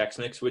out to Chex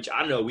Mix, which I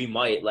don't know, we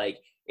might. Like,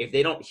 if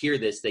they don't hear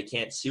this, they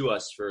can't sue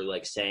us for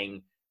like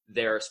saying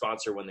they're a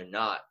sponsor when they're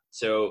not.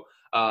 So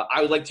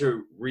I would like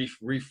to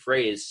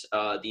rephrase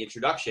the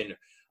introduction.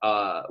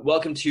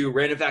 Welcome to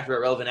Random Fact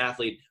About Relevant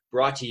Athlete,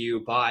 brought to you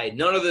by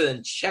none other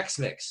than Chex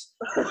Mix.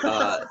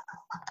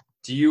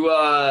 Do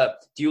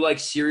you like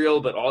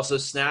cereal but also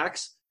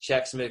snacks?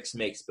 Chex Mix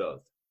makes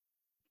both.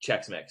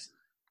 Chex Mix.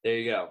 There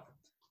you go.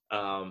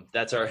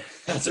 That's our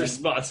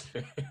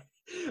sponsor.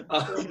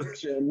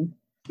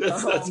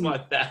 That's my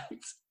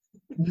fact.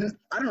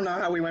 I don't know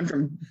how we went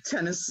from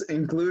tennis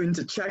and gluten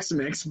to Chex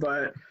Mix,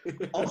 but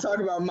I'll talk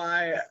about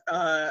my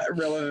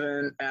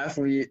relevant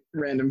athlete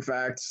random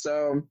fact.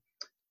 So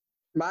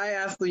my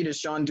athlete is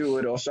Sean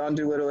Doolittle. Sean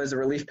Doolittle is a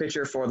relief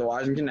pitcher for the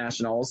Washington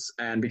Nationals,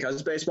 and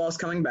because baseball is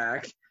coming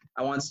back,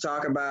 I want to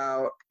talk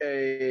about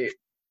a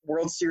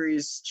World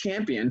Series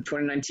champion,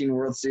 2019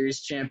 World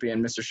Series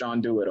champion, Mr.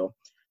 Sean Doolittle.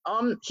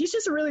 He's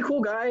just a really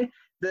cool guy.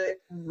 The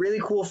really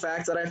cool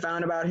fact that I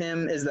found about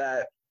him is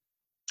that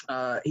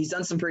he's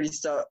done some pretty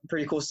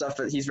cool stuff.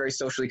 He's very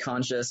socially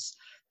conscious.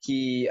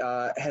 He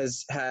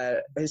has had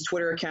his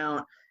Twitter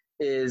account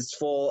is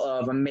full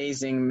of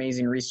amazing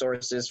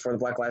resources for the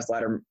Black Lives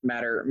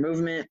Matter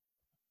movement.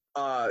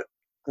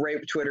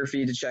 Great Twitter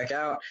feed to check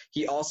out.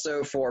 He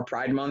also, for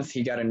Pride Month,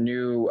 he got a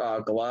new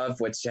glove,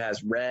 which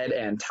has red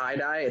and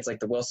tie-dye. It's like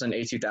the Wilson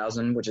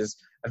A2000, which is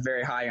a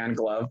very high-end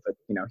glove, but,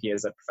 he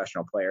is a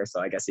professional player,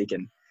 so I guess he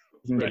can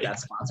get that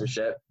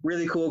sponsorship.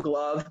 Really cool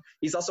glove.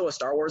 He's also a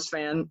Star Wars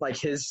fan. Like,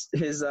 his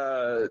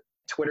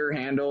Twitter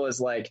handle is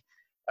like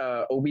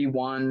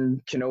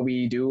Obi-Wan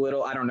Kenobi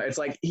Doolittle. I don't know. It's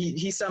like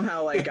he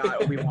somehow like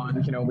got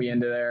Obi-Wan Kenobi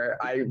into there.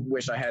 I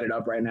wish I had it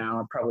up right now.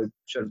 I probably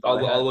should have.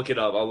 I'll look it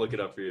up. I'll look it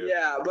up for you.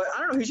 Yeah, but I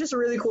don't know. He's just a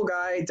really cool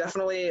guy.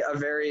 Definitely a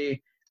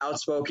very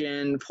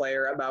outspoken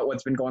player about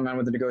what's been going on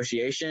with the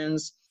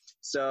negotiations.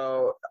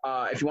 So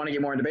if you want to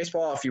get more into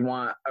baseball, if you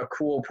want a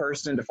cool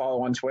person to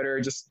follow on Twitter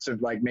just to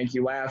like make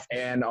you laugh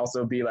and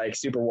also be like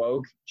super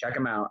woke, check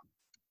him out.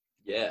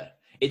 Yeah.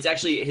 It's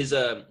actually his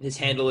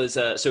handle is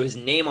so his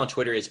name on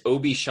Twitter is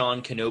Obi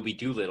Sean Kenobi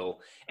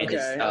Doolittle, and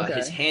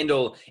his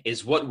handle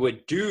is what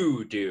would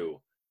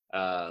do.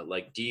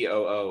 like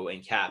DOO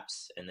in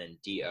caps, and then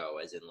DO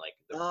as in like.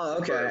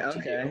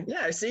 Okay.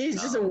 Yeah, see,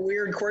 he's just a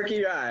weird,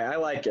 quirky guy. I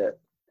like it.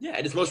 Yeah,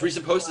 and his most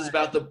recent post is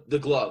about the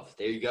glove.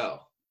 There you go.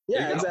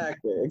 Yeah,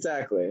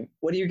 exactly.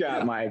 What do you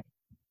got, Mike?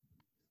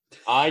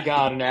 I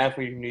got an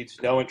athlete who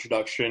needs no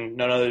introduction,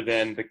 none other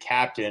than the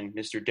captain,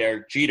 Mr.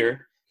 Derek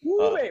Jeter.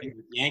 The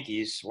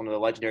Yankees, one of the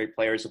legendary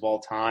players of all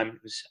time.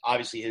 It was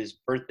obviously his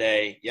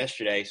birthday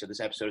yesterday, so this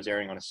episode is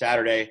airing on a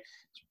Saturday.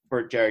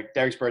 For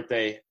Derek's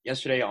birthday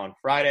yesterday on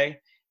Friday.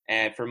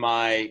 And for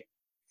my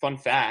fun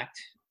fact,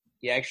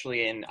 he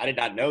actually, and I did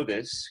not know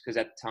this because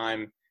at the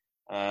time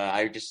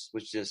I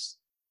was just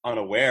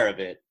unaware of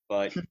it,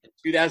 but in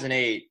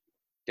 2008,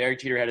 Derek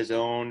Jeter had his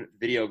own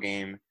video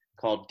game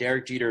called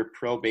Derek Jeter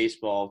Pro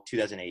Baseball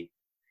 2008.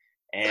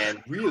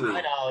 And really? to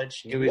my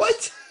knowledge, it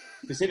was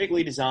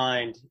specifically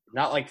designed,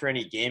 not like for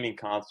any gaming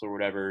console or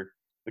whatever,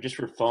 but just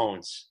for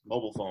phones,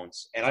 mobile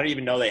phones. And I didn't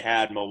even know they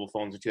had mobile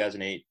phones in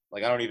 2008.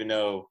 Like, I don't even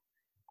know.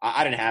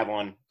 I didn't have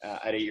one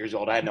at 8 years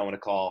old. I had no one to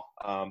call.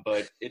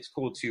 But it's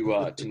cool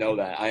to know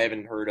that. I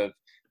haven't heard of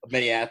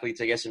many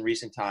athletes, I guess, in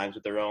recent times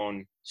with their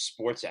own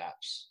sports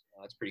apps.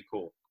 That's pretty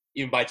cool,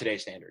 even by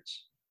today's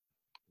standards.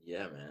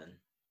 Yeah, man.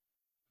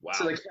 Wow.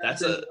 So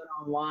that's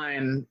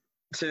online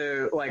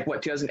to, like,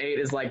 what, 2008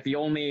 is, like, the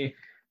only,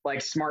 like,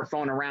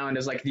 smartphone around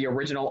is, like, the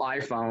original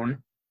iPhone.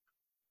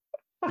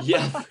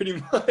 Yeah,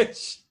 pretty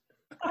much.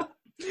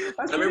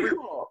 That's pretty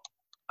cool.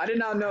 I did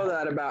not know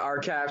that about our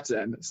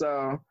captain.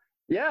 So,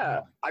 yeah,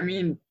 I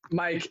mean,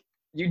 Mike,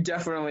 you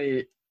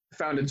definitely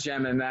found a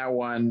gem in that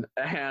one.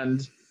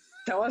 And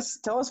tell us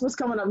what's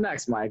coming up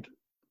next, Mike.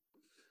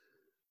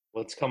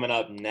 What's coming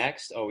up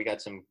next? Oh, we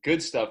got some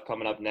good stuff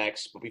coming up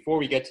next. But before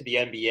we get to the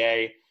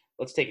NBA,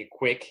 let's take a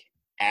quick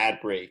ad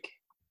break.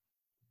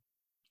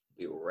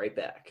 Be right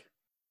back.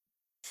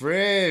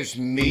 Fresh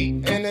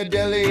meat in a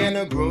deli and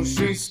a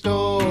grocery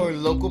store,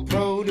 local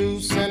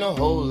produce and a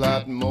whole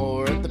lot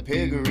more at the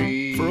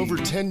Piggery. For over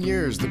 10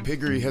 years, the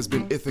Piggery has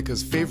been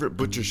Ithaca's favorite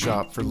butcher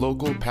shop for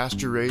local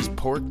pasture-raised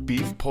pork,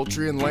 beef,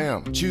 poultry, and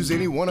lamb. Choose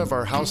any one of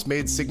our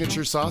house-made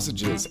signature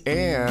sausages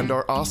and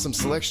our awesome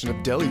selection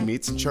of deli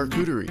meats and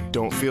charcuterie.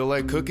 Don't feel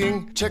like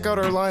cooking? Check out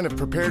our line of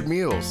prepared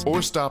meals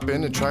or stop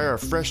in and try our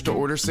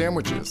fresh-to-order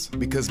sandwiches,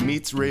 because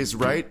meats raised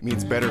right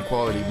means better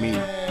quality meat.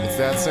 It's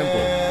that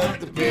simple. At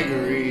the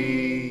Piggery.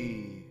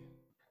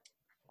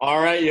 All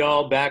right,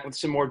 y'all, back with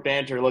some more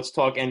banter. Let's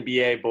talk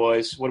NBA,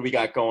 boys. What do we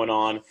got going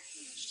on?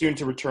 Soon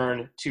to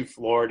return to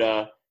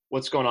Florida.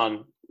 What's going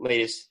on?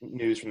 Latest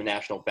news from the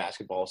National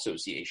Basketball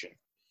Association.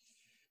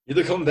 Yeah,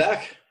 they're coming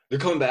back.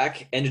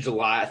 End of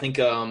July. I think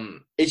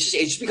it's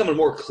just becoming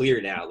more clear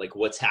now, like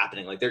what's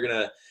happening. Like they're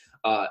gonna.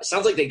 It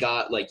sounds like they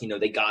got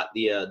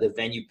the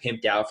venue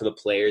pimped out for the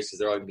players because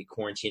they're all gonna be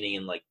quarantining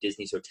in like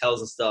Disney's hotels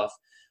and stuff,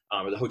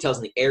 or the hotels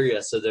in the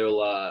area. So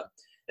they'll.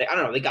 I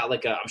don't know. They got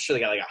I'm sure they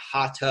got like a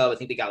hot tub. I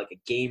think they got like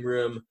a game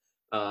room.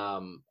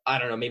 I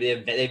don't know. Maybe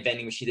they have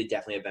vending machines. They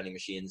definitely have vending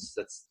machines.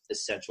 That's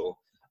essential.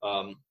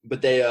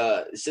 But they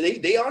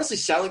honestly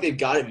sound like they've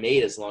got it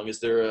made as long as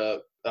they're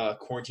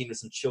quarantined with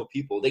some chill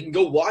people. They can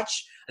go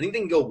watch. I think they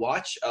can go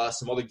watch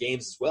some other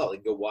games as well. They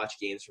can go watch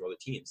games from other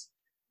teams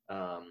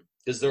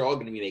because they're all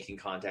going to be making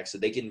contact, so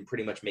they can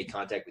pretty much make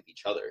contact with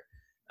each other.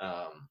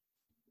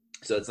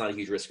 So it's not a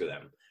huge risk for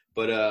them.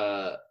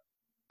 But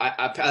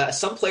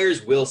some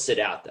players will sit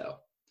out, though.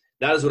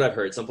 That is what I've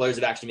heard. Some players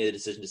have actually made the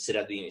decision to sit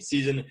out the beginning of the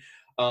season,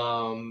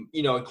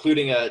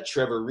 including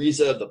Trevor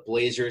Ariza of the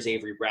Blazers,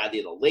 Avery Bradley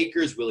of the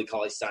Lakers, Willie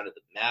Cauley-Stein of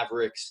the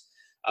Mavericks.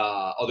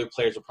 Other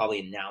players will probably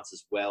announce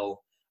as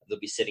well. They'll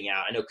be sitting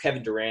out. I know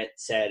Kevin Durant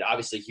said,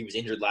 obviously, he was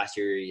injured last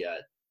year. He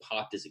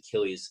popped his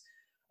Achilles.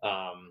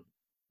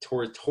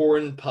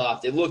 Torn,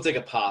 popped. It looked like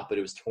a pop, but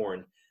it was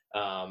torn.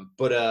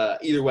 But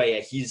either way,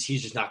 he's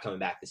just not coming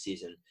back this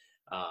season.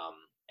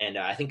 And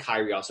I think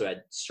Kyrie also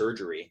had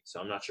surgery, so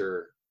I'm not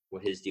sure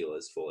what his deal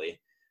is fully.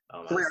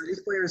 Are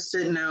these players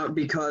sitting out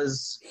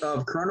because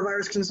of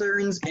coronavirus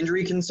concerns,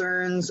 injury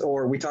concerns,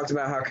 or we talked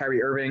about how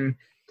Kyrie Irving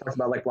talked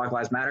about like Black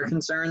Lives Matter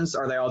concerns?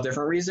 Are they all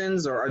different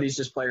reasons, or are these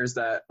just players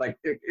that like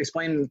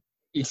explain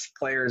each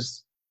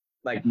player's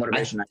like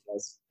motivation? I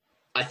guess.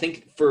 I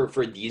think for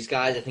these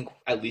guys, I think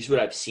at least what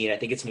I've seen, I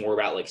think it's more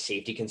about like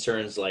safety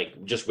concerns,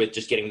 like just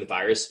getting the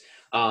virus.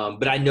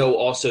 But I know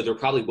also there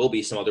probably will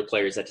be some other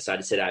players that decide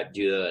to sit out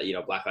due to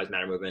the Black Lives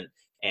Matter movement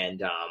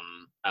and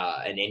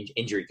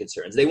injury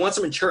concerns. They want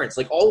some insurance.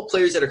 Like all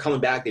players that are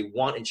coming back, they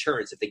want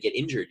insurance if they get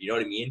injured. You know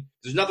what I mean?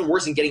 There's nothing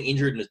worse than getting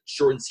injured in a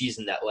shortened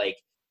season that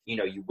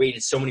you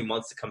waited so many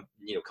months to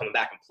coming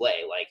back and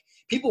play. Like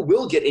people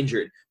will get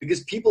injured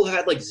because people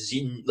had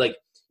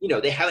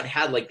they haven't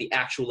had like the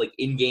actual like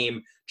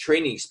in-game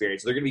training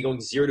experience. They're going to be going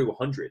 0 to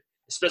 100,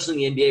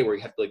 especially in the NBA where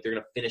you have to they're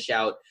going to finish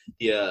out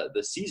the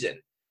season.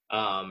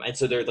 And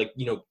so they're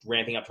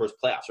ramping up towards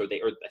playoffs, or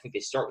I think they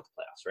start with the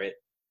playoffs, right?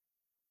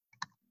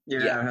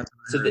 Yeah.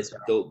 So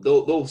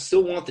they'll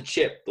still want the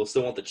chip.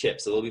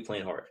 So they'll be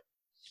playing hard.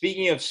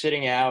 Speaking of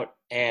sitting out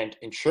and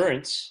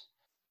insurance,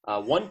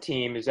 one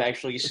team is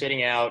actually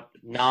sitting out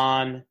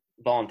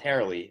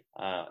voluntarily.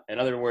 In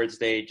other words,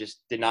 they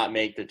just did not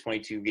make the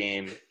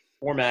 22-game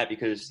format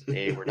because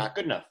they were not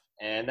good enough.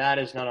 And that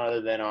is none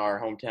other than our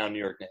hometown New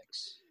York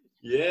Knicks.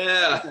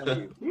 Yeah.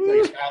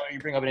 You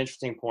bring up an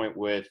interesting point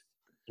with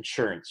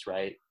insurance,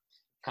 right?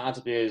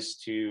 Concept is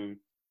to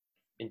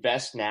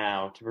invest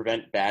now to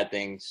prevent bad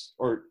things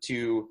or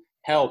to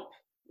help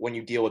when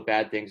you deal with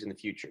bad things in the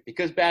future.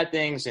 Because bad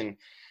things and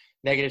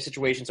negative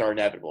situations are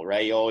inevitable,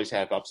 right? You always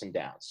have ups and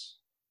downs.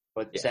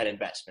 But it's that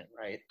investment,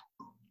 right?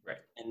 Right.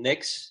 And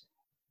Knicks,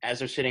 as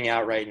they're sitting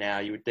out right now,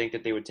 you would think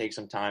that they would take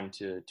some time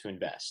to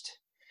invest.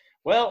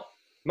 Well,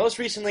 most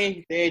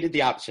recently, they did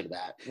the opposite of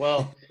that.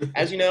 Well,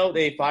 as you know,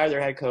 they fired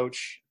their head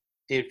coach,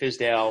 David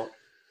Fizdale,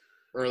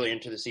 early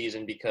into the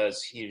season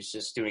because he was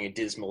just doing a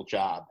dismal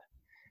job.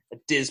 A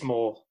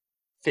dismal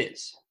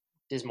fizz.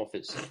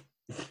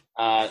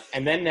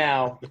 And then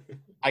now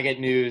I get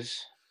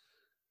news.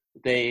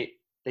 They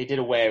did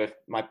away with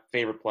my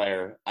favorite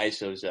player,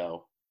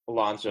 ISO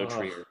Alonzo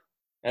Trier.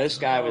 Now, this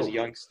guy was a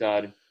young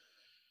stud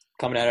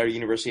coming out of the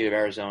University of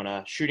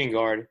Arizona, shooting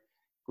guard,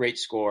 great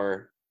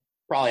scorer,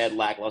 probably had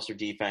lackluster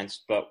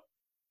defense, but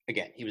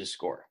again, he was a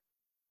scorer.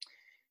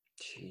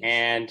 Jeez.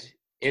 And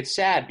it's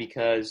sad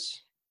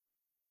because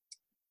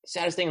the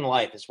saddest thing in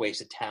life is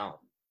wasted talent,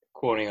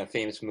 quoting a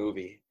famous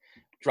movie.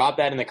 Drop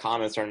that in the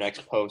comments on our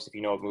next post if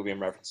you know what movie I'm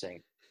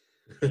referencing.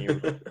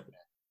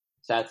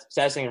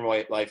 Saddest thing in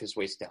life is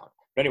wasted talent.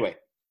 But anyway,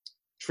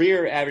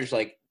 Trier averaged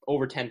like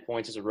over 10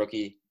 points as a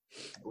rookie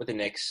with the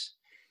Knicks.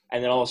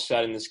 And then all of a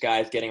sudden, this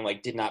guy's getting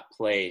like did not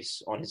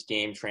plays on his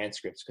game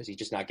transcripts because he's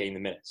just not getting the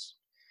minutes.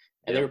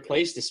 And they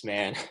replaced this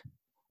man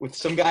with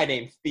some guy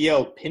named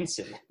Theo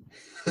Pinson.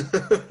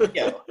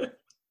 Theo.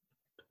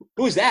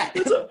 Who's that?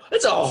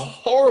 It's a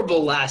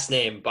horrible last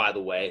name, by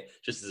the way,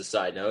 just as a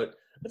side note.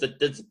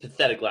 That's a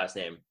pathetic last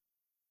name.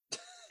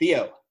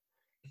 Theo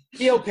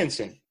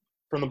Pinson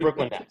from the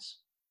Brooklyn Nets.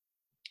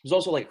 He's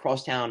also like a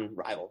crosstown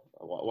rival.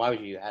 Why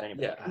would you add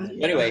anybody?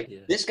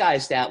 Anyway, this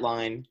guy's stat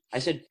line, I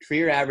said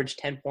Trier averaged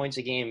 10 points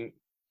a game,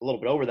 a little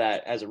bit over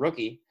that as a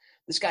rookie.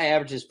 This guy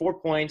averages 4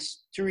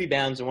 points, 2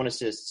 rebounds, and 1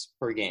 assist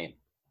per game.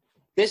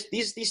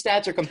 These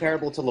stats are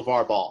comparable to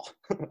LeVar Ball.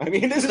 I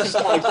mean, this is just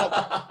not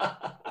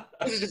acceptable.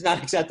 This is just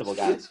not acceptable,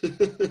 guys.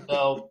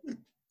 So,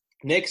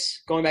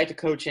 Knicks, going back to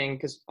coaching,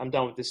 because I'm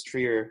done with this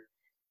Trier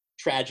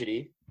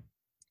tragedy.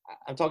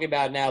 I'm talking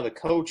about now the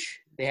coach.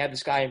 They have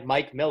this guy,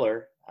 Mike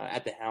Miller,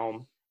 at the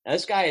helm. Now,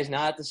 this guy is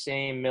not the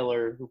same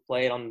Miller who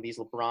played on these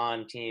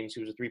LeBron teams,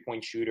 who was a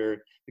three-point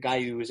shooter, the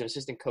guy who was an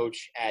assistant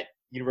coach at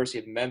University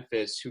of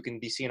Memphis, who can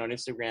be seen on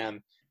Instagram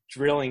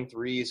drilling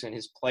threes in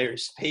his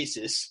players'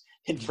 faces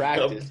in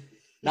practice.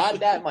 Not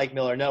that Mike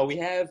Miller. No, we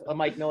have a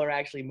Mike Miller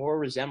actually more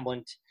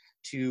resemblant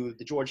to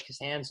the George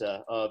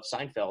Costanza of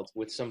Seinfeld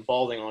with some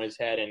balding on his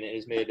head and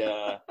his mid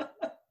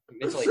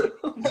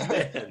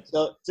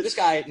So this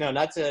guy, no,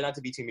 not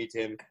to be too mean to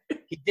him,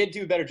 he did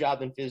do a better job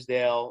than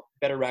Fizdale,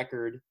 better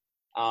record,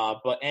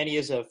 and he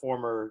is a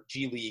former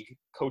G League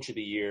Coach of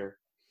the Year.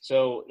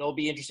 So it'll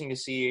be interesting to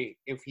see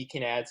if he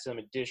can add some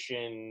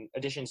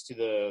additions to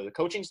the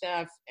coaching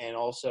staff, and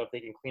also if they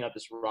can clean up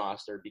this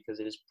roster because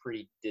it is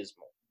pretty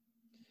dismal.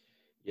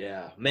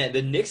 Yeah, man,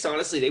 the Knicks,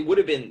 honestly, they would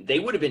have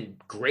been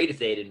great if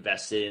they had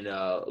invested in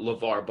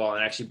LeVar Ball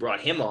and actually brought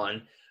him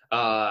on.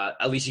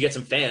 At least you get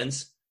some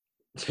fans.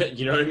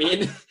 You know what I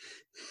mean?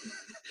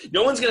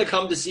 No one's gonna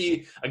come to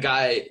see a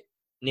guy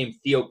named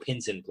Theo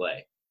Pinson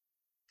play.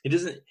 It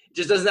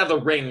just doesn't have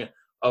the ring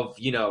of,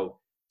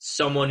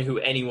 someone who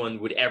anyone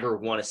would ever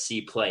want to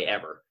see play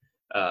ever.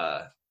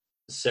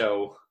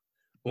 So,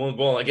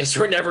 well, I guess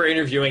we're never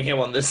interviewing him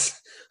on this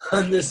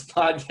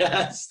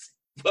podcast,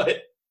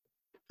 but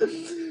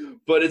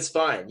it's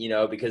fine,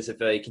 because if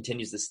he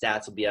continues the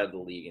stats, he'll be out of the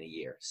league in a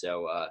year.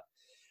 So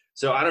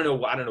I don't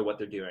know what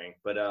they're doing,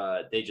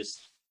 but they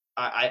just.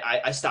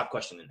 I stopped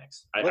questioning the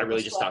Knicks. I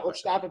really just stopped. Let's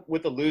stop it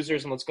with the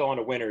losers and let's go on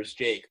to winners.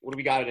 Jake, what do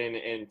we got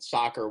in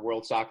soccer,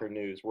 world soccer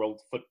news,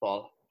 world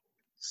football?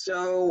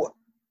 So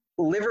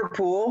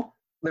Liverpool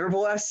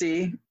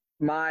FC,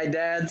 my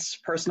dad's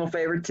personal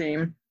favorite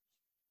team,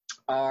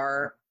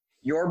 are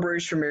your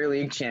British Premier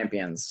League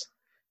champions.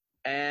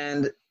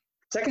 And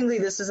technically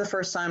this is the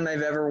first time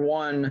they've ever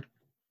won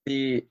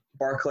the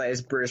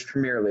Barclays British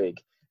Premier League.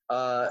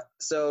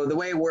 So the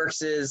way it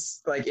works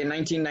is, like, in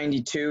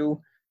 1992,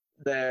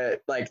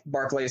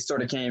 Barclays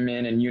sort of came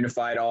in and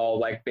unified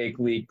all big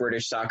league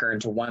British soccer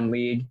into one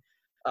league.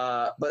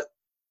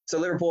 So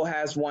Liverpool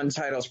has won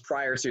titles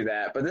prior to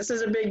that, but this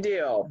is a big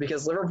deal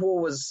because Liverpool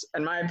was,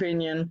 in my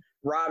opinion,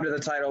 robbed of the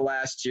title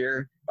last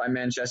year by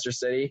Manchester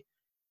City,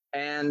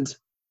 and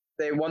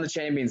they won the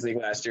Champions League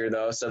last year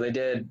though. So they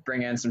did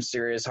bring in some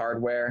serious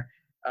hardware.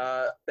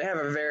 They have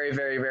a very,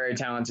 very, very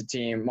talented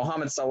team.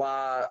 Mohamed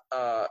Salah,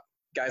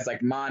 guys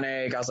like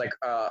Mane, guys like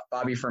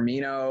Bobby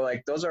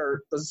Firmino, those are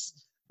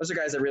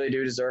guys that really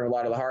do deserve a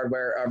lot of the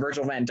hardware.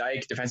 Virgil van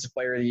Dijk, Defensive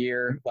Player of the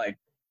Year,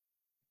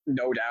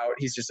 no doubt.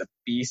 He's just a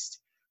beast.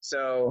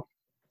 So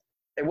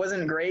it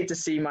wasn't great to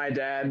see my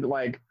dad,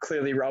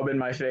 clearly rub in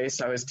my face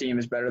how his team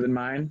is better than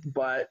mine.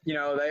 But, they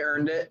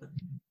earned it.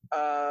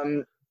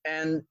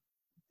 and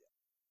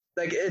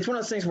like it's one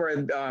of those things where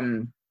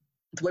the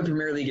way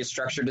Premier League is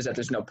structured is that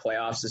there's no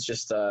playoffs. It's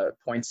just a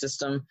point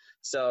system.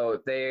 So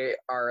they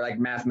are like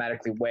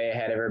mathematically way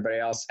ahead of everybody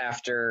else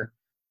after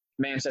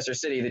Manchester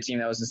City, the team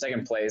that was in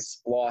second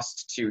place,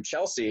 lost to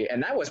Chelsea.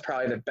 And that was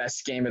probably the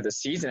best game of the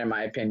season, in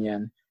my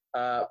opinion.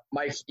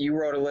 Mike, you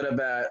wrote a little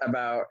bit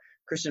about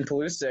Christian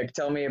Pulisic.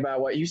 Tell me about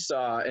what you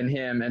saw in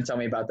him and tell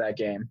me about that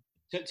game.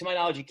 To my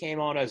knowledge, he came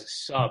on as a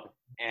sub,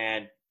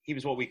 and he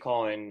was what we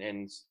call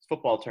in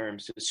football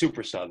terms a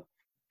super sub.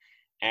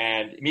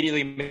 And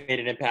immediately made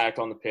an impact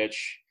on the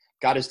pitch,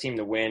 got his team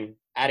to win,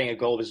 adding a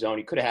goal of his own.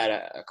 He could have had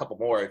a couple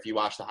more if you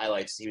watch the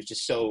highlights. He was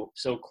just so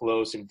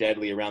close and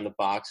deadly around the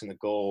box and the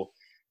goal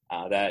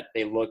that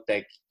they looked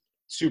like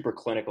super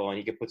clinical, and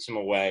he could put some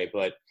away.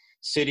 But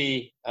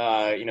City,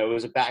 it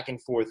was a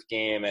back-and-forth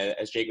game,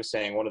 as Jake was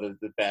saying, one of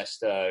the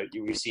best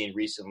we've seen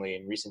recently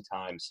in recent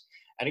times.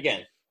 And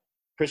again,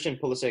 Christian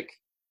Pulisic,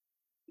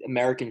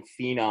 American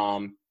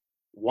phenom,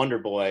 Wonder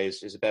Boy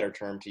is a better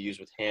term to use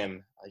with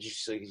him.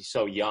 He's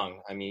so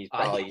young. I mean, he's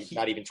probably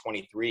not even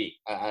 23.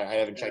 I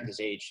haven't checked his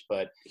age,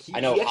 but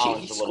I know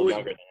Haaland's a little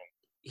younger than him.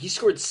 He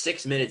scored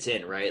 6 minutes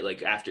in, right?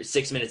 Like after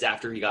 6 minutes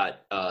after he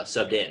got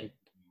subbed in.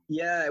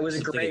 Yeah, it was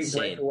a great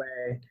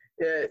breakaway.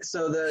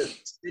 So the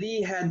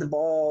City had the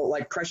ball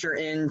like pressure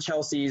in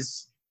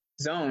Chelsea's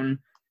zone,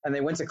 and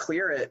they went to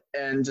clear it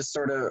and just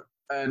sort of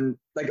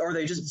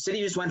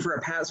City just went for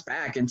a pass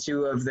back, and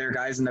two of their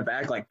guys in the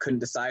back like couldn't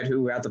decide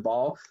who got the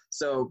ball.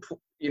 So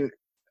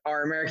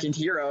our American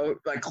hero,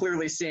 like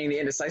clearly seeing the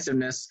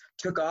indecisiveness,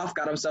 took off,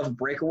 got himself a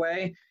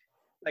breakaway.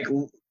 Like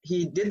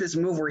he did this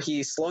move where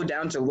he slowed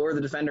down to lure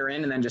the defender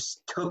in, and then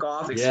just took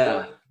off.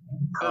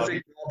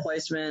 Perfect ball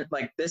placement.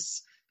 Like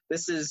this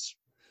is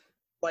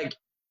like.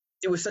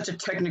 It was such a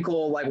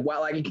technical,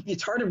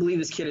 it's hard to believe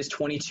this kid is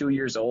 22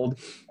 years old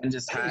and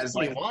just has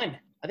 21.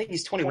 I think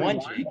he's 21,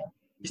 Jake.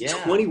 He's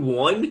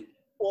 21?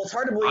 Well, it's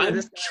hard to believe.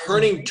 I'm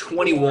turning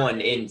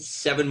 21 in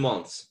 7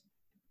 months.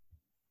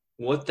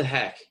 What the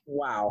heck?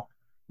 Wow.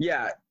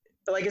 Yeah.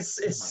 Like it's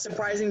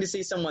surprising to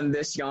see someone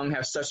this young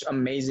have such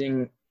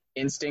amazing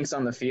instincts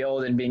on the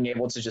field and being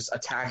able to just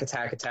attack.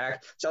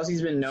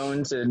 Chelsea's been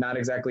known to not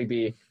exactly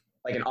be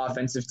like an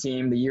offensive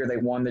team. The year they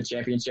won the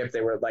championship,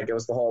 they were like, it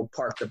was the whole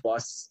park the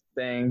bus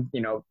thing,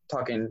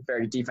 talking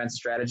very defensive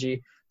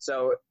strategy.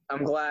 So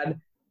I'm glad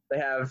they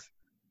have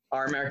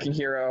our American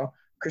hero,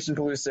 Christian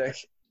Pulisic,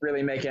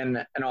 really making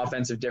an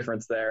offensive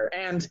difference there.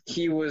 And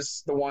he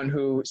was the one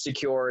who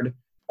secured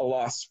a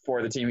loss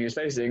for the team he was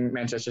facing,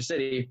 Manchester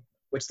City,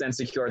 which then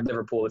secured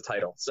Liverpool the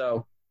title.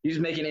 So he's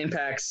making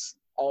impacts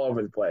all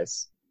over the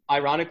place.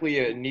 Ironically,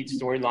 a neat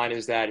storyline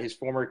is that his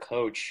former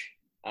coach,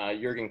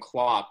 Jurgen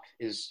Klopp,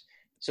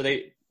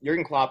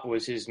 Jurgen Klopp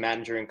was his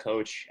manager and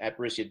coach at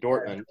Borussia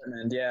Dortmund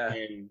in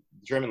the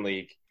German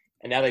league.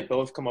 And now they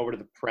both come over to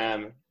the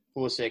Prem.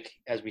 Pulisic,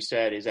 as we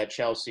said, is at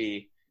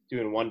Chelsea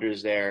doing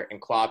wonders there.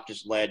 And Klopp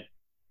just led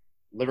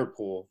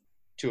Liverpool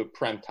to a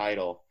Prem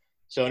title.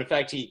 So, in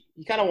fact, he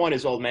kind of won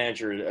his old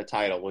manager a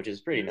title, which is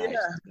pretty nice.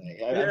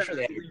 I'm sure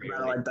they have a great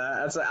like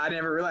that. I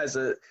never realized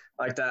it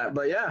like that.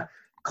 But, yeah,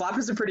 Klopp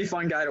is a pretty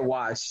fun guy to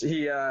watch.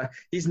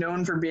 He's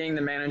known for being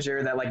the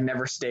manager that like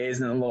never stays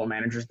in the little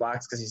manager's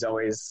box because he's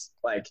always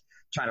like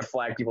trying to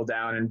flag people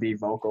down and be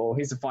vocal.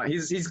 He's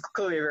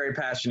clearly a very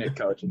passionate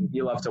coach, and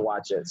you love to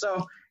watch it.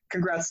 So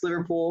congrats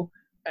Liverpool,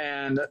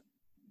 and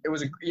it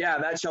was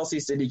that Chelsea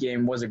City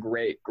game was a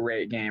great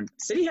game.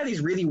 City had these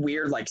really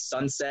weird like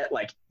sunset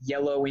like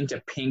yellow into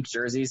pink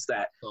jerseys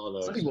that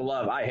some people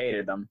love. I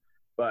hated them.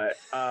 But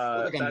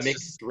it looked like a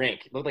mixed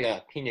drink. It looked like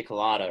a pina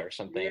colada or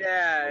something.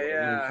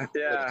 Yeah.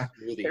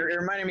 It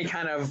reminded me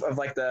kind of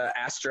like the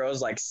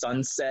Astros like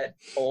sunset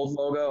old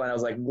logo, and I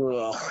was like,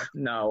 ugh,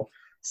 no.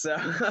 So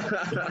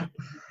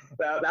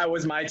that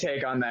was my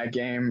take on that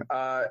game.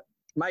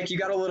 Mike, you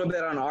got a little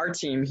bit on our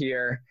team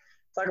here.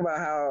 Talk about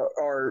how,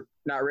 or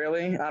not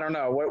really. I don't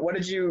know. What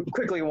did you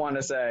quickly want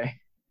to say?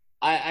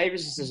 I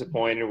was just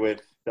disappointed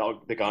with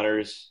the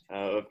Gunners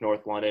of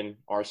North London,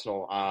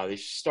 Arsenal. They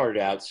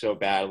started out so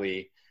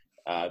badly.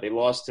 They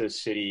lost to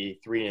City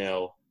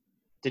 3-0,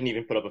 didn't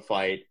even put up a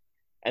fight.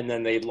 And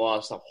then they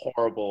lost a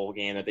horrible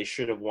game that they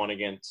should have won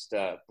against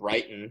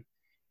Brighton.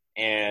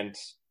 And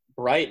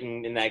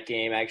Brighton in that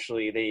game,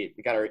 actually, they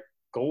got our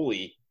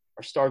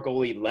star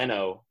goalie,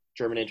 Leno,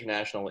 German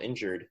international,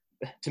 injured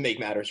to make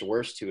matters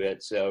worse to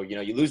it. So,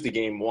 you lose the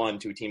game 1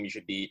 to a team you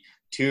should beat.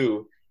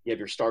 2, you have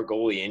your star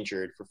goalie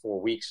injured for 4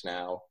 weeks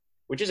now,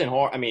 which isn't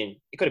hard. I mean,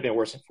 it could have been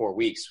worse than 4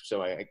 weeks,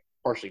 so I'm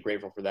partially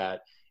grateful for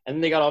that. And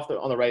then they got off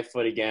on the right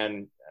foot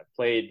again,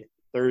 played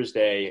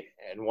Thursday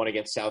and won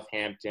against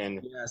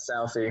Southampton. Yeah,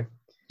 Southie.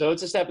 So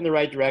it's a step in the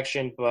right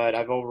direction, but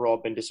I've overall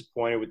been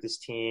disappointed with this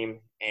team,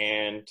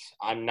 and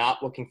I'm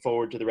not looking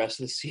forward to the rest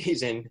of the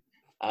season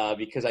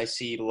because I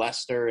see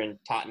Leicester and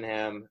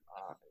Tottenham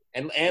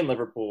and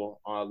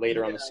Liverpool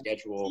later on the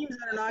schedule. Teams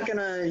that are not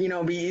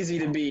gonna, be easy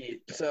to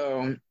beat.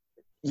 So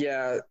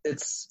yeah,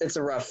 it's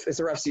a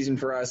rough season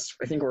for us.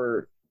 I think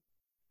we're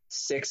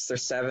 6th or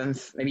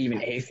 7th, maybe even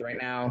 8th right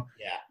now.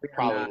 Yeah,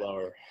 probably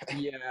lower.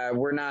 Yeah,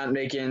 we're not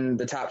making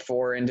the top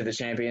 4 into the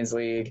Champions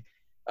League.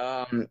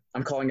 I'm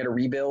calling it a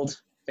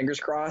rebuild. Fingers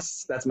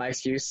crossed. That's my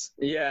excuse.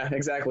 Yeah,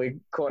 exactly.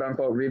 Quote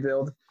unquote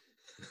rebuild.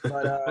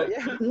 But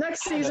yeah,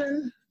 next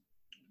season,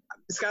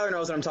 Skylar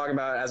knows what I'm talking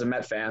about as a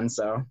Met fan.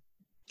 So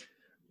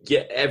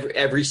yeah,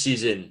 every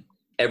season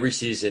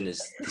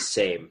is the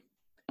same.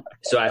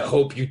 So I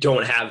hope you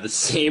don't have the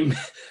same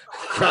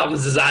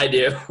problems as I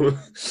do.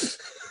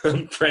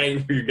 I'm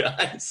praying for you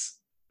guys.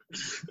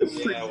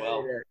 Yeah,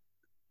 well,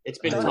 it's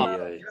been tough.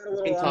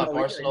 It's been tough.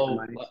 Arsenal.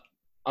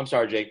 I'm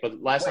sorry, Jake,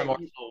 but last time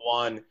Arsenal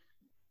won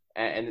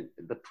and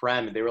the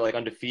Prem, they were like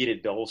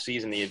undefeated the whole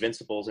season. The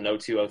Invincibles in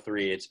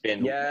 02-03. It's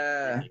been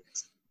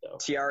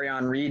Thierry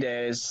Henry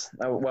days.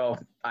 Oh, well,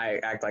 I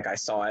act like I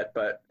saw it,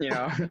 but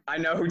I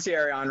know who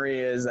Thierry Henry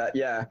is.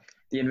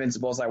 The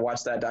Invincibles. I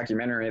watched that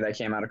documentary that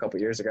came out a couple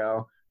years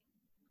ago.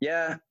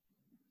 Yeah,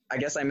 I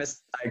guess I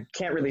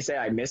can't really say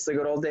I missed the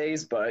good old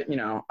days, but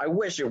I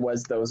wish it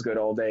was those good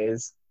old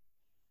days.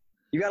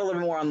 You got a little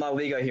bit more on La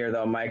Liga here,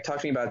 though, Mike. Talk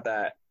to me about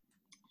that.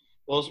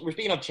 Well, we're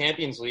speaking of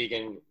Champions League,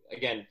 and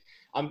again,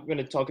 I'm going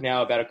to talk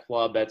now about a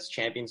club that's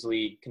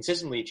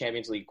consistently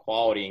Champions League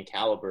quality and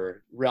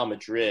caliber, Real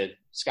Madrid.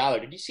 Skylar,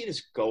 did you see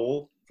this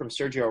goal from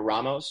Sergio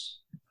Ramos?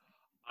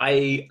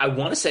 I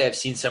want to say I've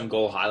seen some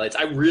goal highlights.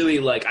 I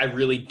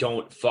really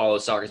don't follow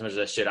soccer as much as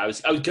I should. I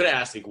was going to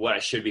ask what I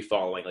should be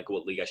following,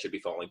 what league I should be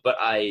following, but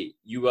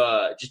you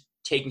just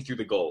take me through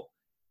the goal.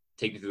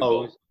 Take me through the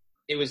goal.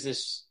 It was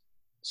this.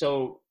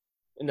 So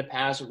in the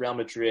past with Real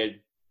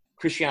Madrid,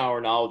 Cristiano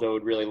Ronaldo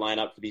would really line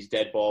up for these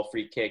dead ball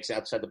free kicks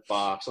outside the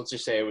box. Let's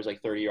just say it was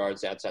like 30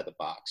 yards outside the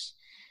box.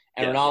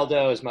 And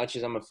Ronaldo, as much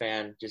as I'm a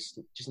fan, just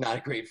not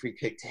a great free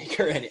kick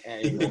taker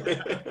anymore.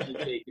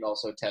 He could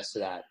also attest to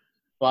that.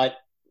 But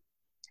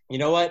you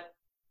know what?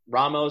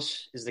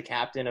 Ramos is the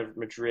captain of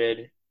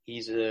Madrid.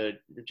 He's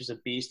just a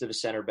beast of a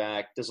center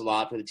back, does a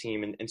lot for the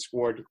team, and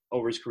scored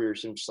over his career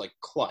some just like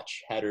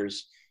clutch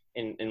headers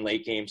in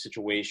late game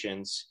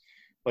situations.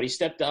 But he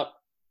stepped up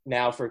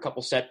now for a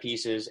couple set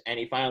pieces, and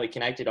he finally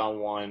connected on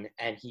one,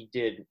 and he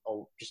did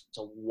just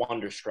a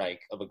wonder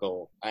strike of a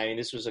goal. I mean,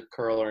 this was a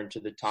curler into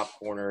the top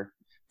corner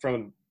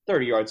from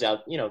 30 yards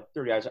out,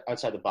 30 yards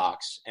outside the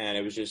box, and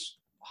it was just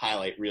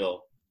highlight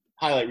reel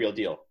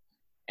deal.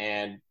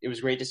 And it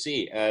was great to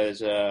see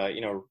as a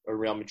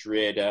Real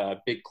Madrid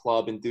big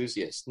club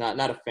enthusiast. Not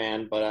a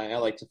fan, but I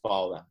like to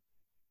follow them.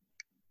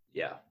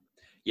 Yeah.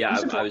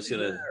 I was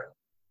gonna.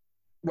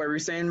 What were you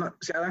saying,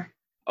 Skylar?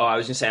 Oh, I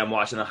was gonna say I'm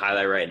watching the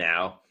highlight right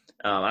now.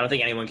 I don't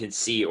think anyone can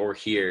see or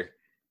hear.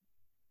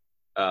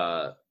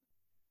 Are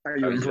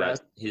you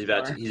impressed? He's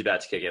about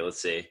to kick it.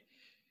 Let's see.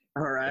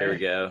 All right. There we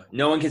go.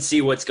 No one can see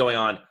what's going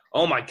on.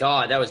 Oh my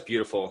God, that was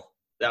beautiful.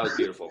 Okay.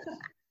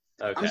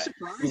 I'm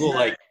surprised. Google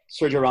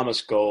Sergio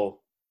Ramos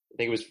goal. I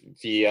think it was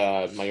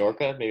via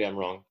Mallorca. Maybe I'm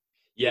wrong.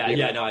 Yeah.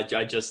 No, I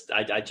just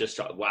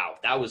wow.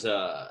 That was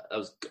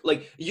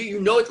like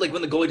it's like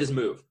when the goalie doesn't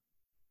move.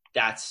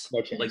 That's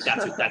what you know.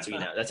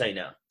 That's how you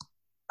know.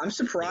 I'm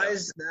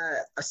surprised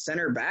that a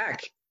center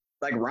back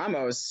like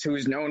Ramos,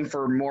 who's known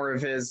for more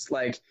of his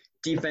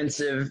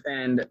defensive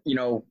and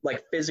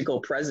physical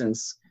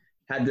presence,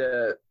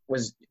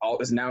 was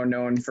now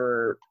known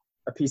for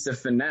a piece of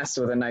finesse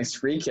with a nice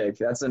free kick.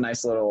 That's a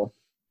nice little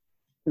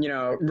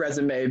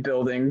resume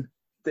building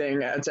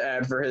thing to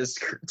add for his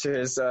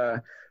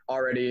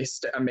already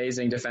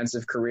amazing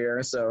defensive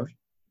career. So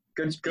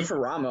good for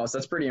Ramos.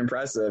 That's pretty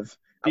impressive.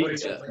 I would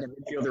expect a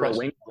midfielder or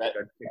wing to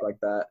kick like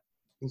that.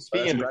 And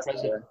speaking of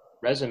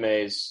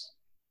resumes,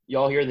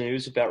 y'all hear the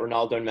news about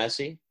Ronaldo and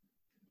Messi?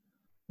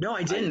 No,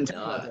 I didn't.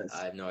 I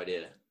have no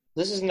idea.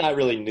 This is not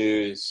really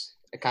news.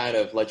 I kind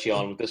of let you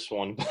on with this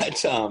one,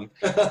 but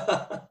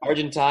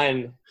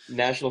Argentine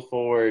national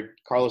forward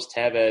Carlos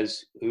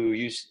Tevez, who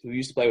used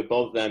to play with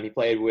both of them, he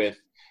played with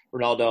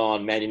Ronaldo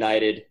on Man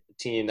United, a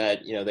team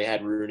that they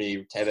had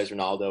Rooney, Tevez,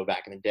 Ronaldo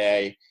back in the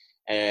day,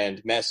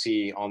 and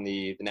Messi on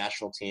the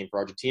national team for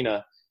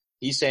Argentina.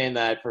 He's saying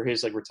that for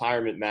his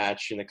retirement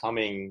match in the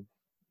coming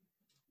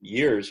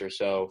years or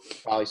so,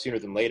 probably sooner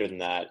than later than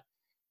that,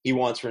 he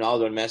wants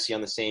Ronaldo and Messi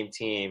on the same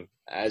team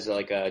as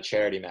a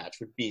charity match.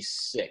 Would be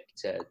sick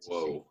to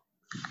Whoa.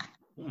 see.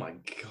 Oh my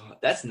God.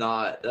 That's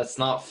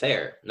not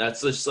fair.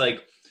 That's just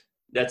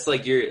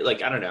you're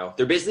I don't know.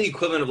 They're basically the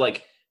equivalent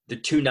of the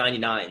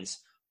 299s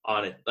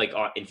on it,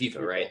 in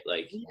FIFA, right?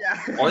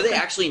 Yeah. Are they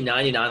actually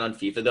 99 on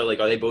FIFA though?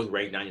 Are they both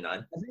ranked 99?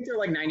 I think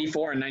they're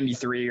 94 and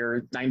 93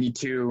 or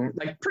 92,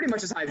 pretty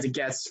much as high as it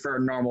gets for a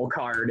normal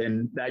card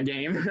in that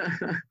game.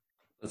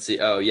 Let's see.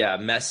 Oh yeah,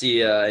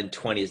 Messi in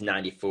 20 is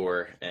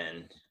 94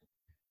 and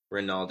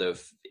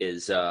Ronaldo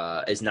is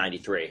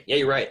 93. Yeah,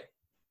 you're right.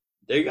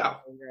 There you go.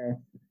 Okay.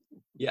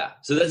 Yeah.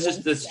 So that's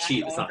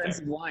cheap. It's not fair.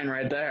 Offensive line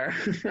right there.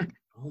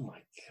 Oh my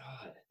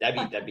God.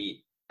 That'd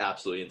be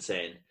absolutely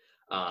insane.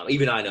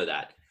 Even I know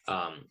that.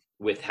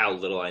 With how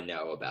little I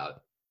know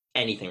about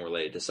anything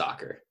related to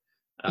soccer.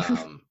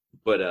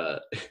 But I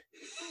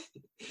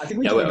think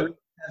we can agree with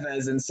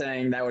Tevez in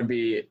saying that would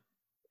be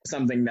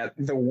something that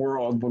the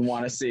world would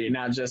want to see,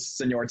 not just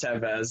Senor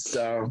Tevez.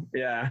 So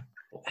yeah.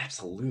 Oh,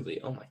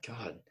 absolutely. Oh my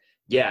God.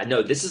 Yeah,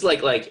 no, this is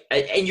like,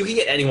 and you can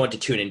get anyone to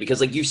tune in because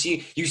like you've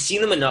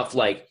seen them enough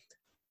like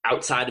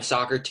outside of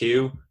soccer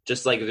too,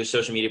 just like their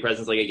social media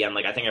presence. Like again,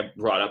 like I think I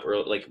brought up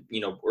early, like,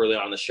 you know, early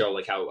on in the show,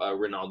 like how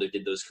Ronaldo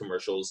did those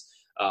commercials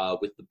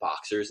with the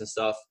boxers and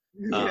stuff.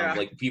 Yeah.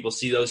 Like people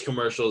see those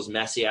commercials.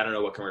 Messi, I don't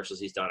know what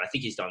commercials he's done. I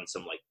think he's done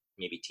some like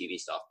maybe TV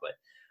stuff, but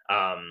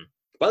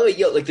by the way,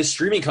 like the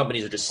streaming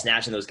companies are just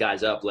snatching those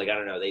guys up. Like I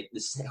don't know,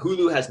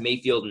 Hulu has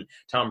Mayfield and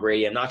Tom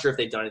Brady. I'm not sure if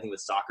they've done anything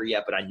with soccer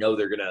yet, but I know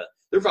they're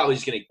probably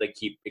just gonna like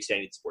keep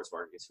extending the sports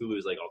market because Hulu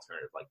is like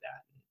alternative like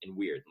that and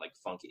weird and like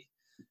funky.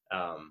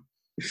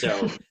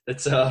 So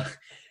that's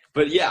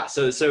but yeah,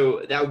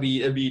 so that'd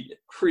be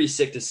pretty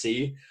sick to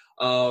see.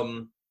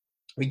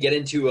 We get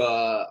into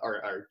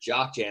our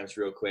jock jams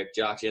real quick.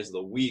 Jock jams of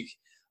the week.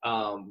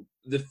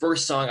 The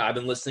first song I've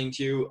been listening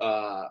to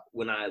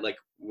when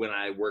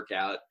I work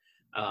out.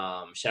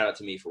 Shout out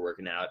to me for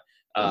working out.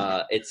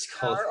 It's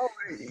called.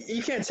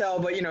 You can't tell,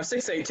 but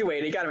 6'8",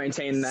 280. You got to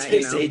maintain that.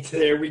 6'8".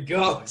 There we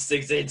go.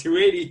 6'8",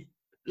 280.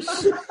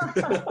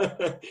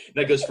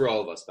 That goes for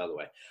all of us, by the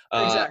way.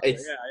 Exactly.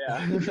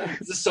 Yeah.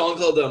 It's a song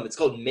called it's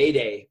called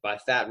Mayday by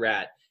Fat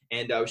Rat,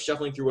 and I was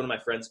shuffling through one of my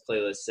friends'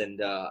 playlists,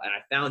 and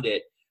I found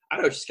it. I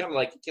don't know, just kind of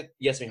like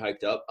gets me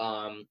hyped up.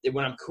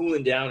 When I'm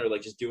cooling down or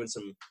like just doing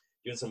some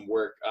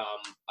work,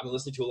 I'm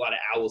listening to a lot of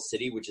Owl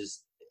City, which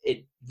is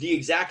the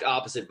exact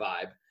opposite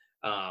vibe.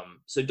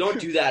 So don't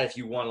do that if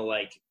you want to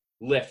like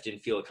lift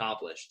and feel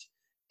accomplished.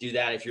 Do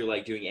that if you're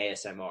like doing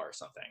ASMR or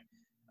something.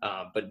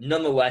 But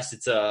nonetheless,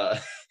 it's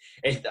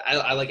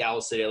I like Owl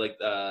City. I like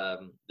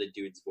the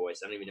dude's voice.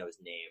 I don't even know his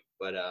name,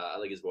 but I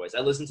like his voice. I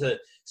listened to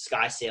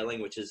Sky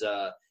Sailing, which is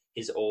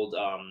his old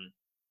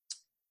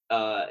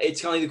it's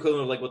kind of like the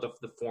equivalent of like what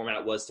the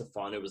format was to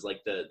Fun. It was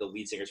like the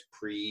lead singer's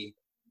pre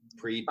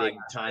big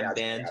time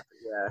band.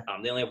 Yeah.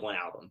 They only have one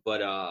album, but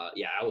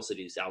yeah, Owl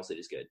City's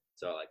good,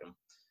 so I like them.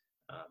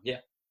 Yeah,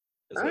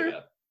 that's what I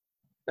got.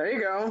 There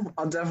you go.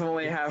 I'll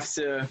definitely have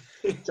to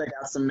check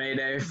out some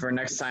Mayday for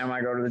next time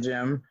I go to the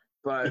gym.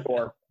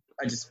 Or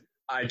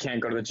I can't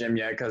go to the gym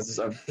yet because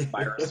of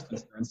virus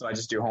concern, so I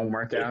just do home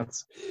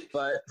workouts.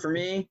 But for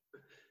me,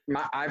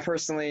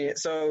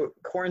 so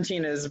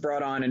quarantine has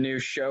brought on a new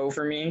show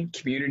for me,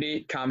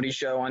 Community, comedy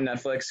show on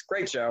Netflix.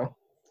 Great show.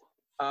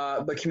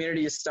 But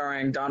Community is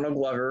starring Donald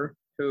Glover,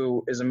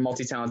 who is a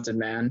multi-talented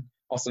man,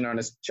 also known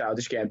as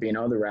Childish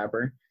Gambino, the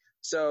rapper.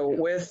 So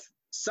with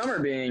summer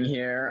being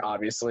here,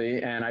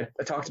 obviously, and I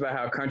talked about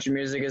how country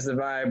music is the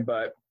vibe,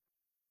 but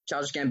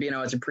Childish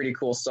Gambino has a pretty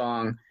cool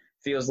song,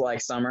 Feels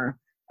Like Summer,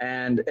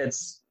 and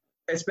it's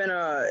been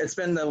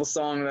the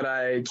song that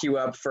I queue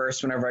up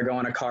first whenever I go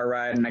on a car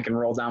ride and I can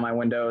roll down my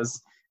windows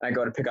and I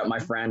go to pick up my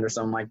friend or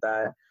something like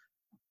that.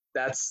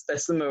 That's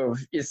the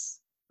move.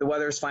 The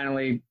weather's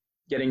finally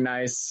getting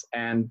nice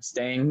and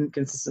staying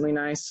consistently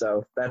nice,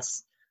 so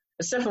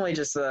it's definitely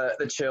just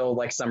the chill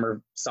like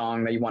summer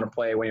song that you want to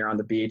play when you're on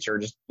the beach or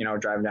just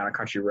driving down a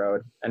country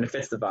road, and it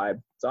fits the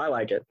vibe. So I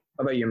like it.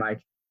 How about you,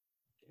 Mike?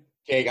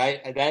 Jake,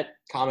 that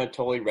comment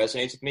totally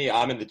resonates with me.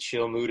 I'm in the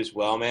chill mood as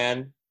well,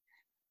 man.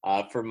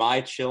 For my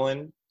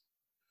chilling,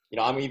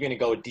 I'm even gonna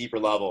go a deeper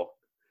level.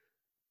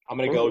 I'm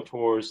gonna go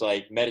towards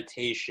like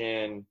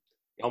meditation,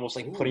 almost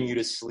like putting you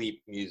to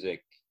sleep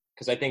music,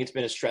 because I think it's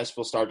been a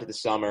stressful start to the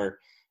summer,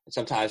 and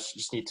sometimes you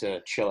just need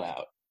to chill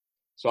out.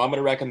 So I'm going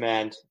to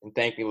recommend, and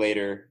thank me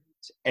later,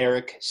 it's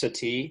Eric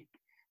Satie.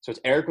 So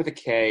it's Eric with a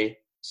K.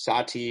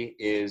 Satie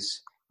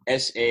is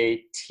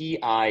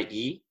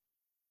Satie.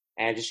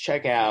 And just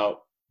check out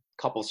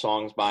a couple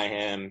songs by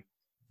him.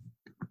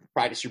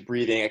 Practice your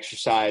breathing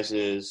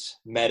exercises,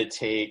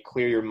 meditate,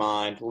 clear your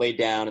mind, lay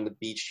down in the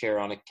beach chair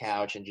on a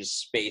couch and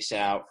just space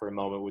out for a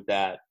moment with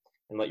that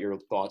and let your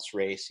thoughts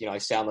race. I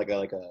sound like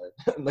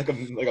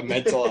a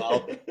mental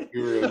health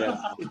guru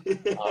now.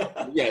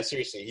 Yeah,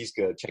 seriously, he's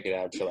good. Check it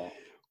out. Chill out.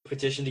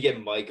 Petition to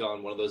get Mike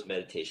on one of those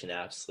meditation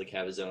apps, like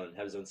have his own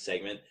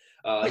segment.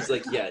 He's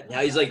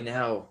like,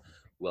 now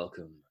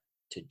welcome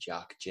to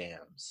Jock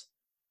Jams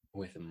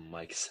with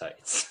Mike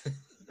Seitz.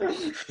 I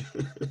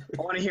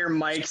want to hear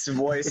Mike's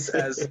voice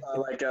as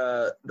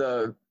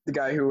the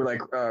guy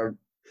who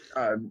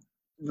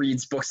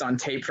reads books on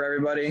tape for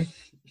everybody.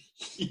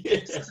 Yeah.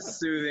 Just a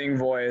soothing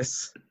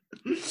voice.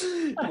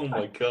 Oh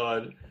my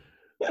God.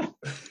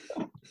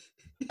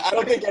 I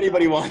don't think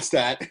anybody wants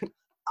that.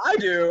 I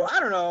do.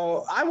 I don't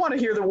know. I want to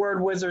hear the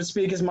word wizard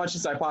speak as much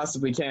as I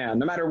possibly can,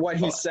 no matter what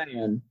he's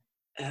saying.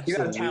 Absolutely. You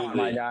got a talent,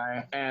 my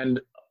guy. And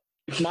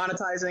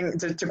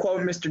monetizing, to quote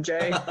Mr.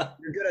 J,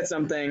 you're good at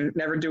something,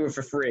 never do it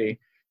for free.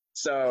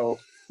 So,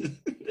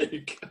 there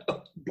you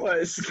go.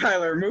 But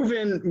Skylar,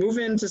 move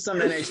into some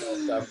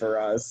NHL stuff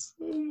for us.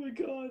 Oh my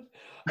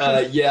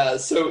God. Yeah.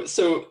 So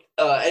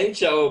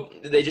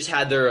NHL, they just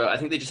had their, I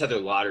think they just had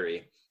their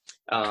lottery.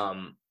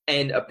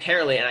 And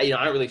apparently, and I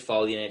don't really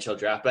follow the NHL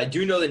draft, but I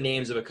do know the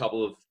names of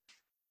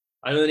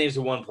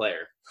one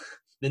player.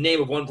 The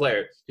name of one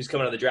player who's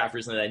coming out of the draft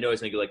recently that I know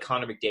is maybe like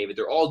Connor McDavid.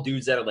 They're all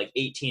dudes that are like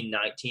 18,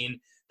 19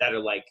 that are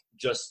like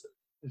just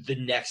the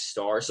next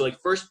star. So like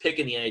first pick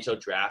in the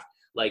NHL draft,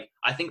 like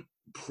I think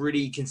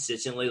pretty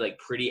consistently, like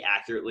pretty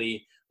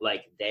accurately,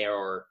 like they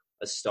are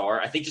a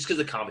star. I think just because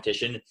of the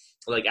competition,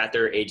 like at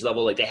their age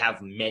level, like they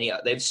have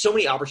so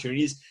many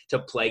opportunities to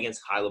play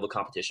against high level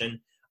competition.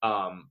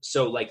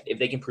 So like if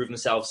they can prove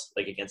themselves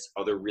like against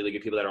other really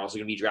good people that are also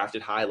going to be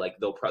drafted high, like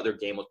their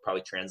game will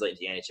probably translate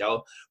into the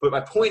NHL. But my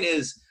point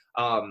is,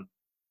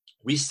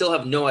 we still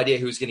have no idea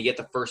who's going to get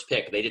the first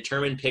pick. They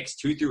determine picks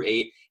 2 through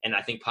 8, and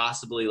I think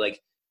possibly like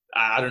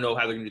I don't know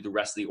how they're going to do the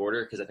rest of the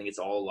order because I think it's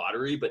all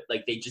lottery. But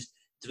like they just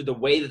the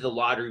way that the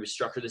lottery was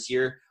structured this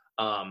year,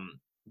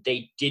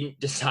 they didn't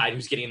decide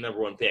who's getting the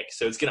number 1 pick.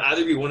 So it's going to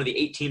either be one of the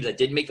 8 teams that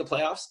did make the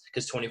playoffs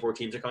because 24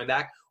 teams are coming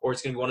back, or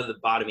it's going to be one of the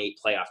bottom 8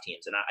 playoff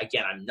teams. And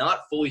I'm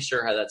not fully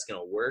sure how that's going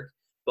to work,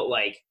 but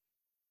like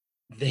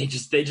they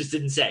just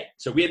didn't say.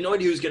 So we have no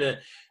idea who's going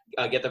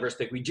to get the first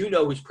pick. We do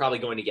know who's probably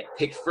going to get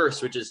picked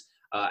first, which is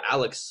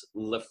Alex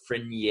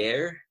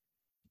Lafreniere.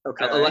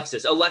 Okay.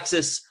 Alexis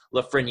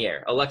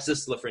Lafreniere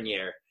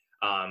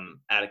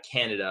out of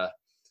Canada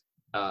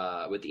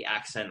with the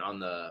accent on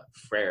the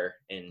frere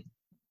in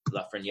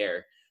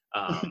Lafreniere.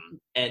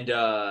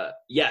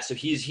 So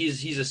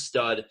he's a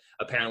stud.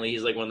 Apparently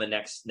he's like one of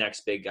the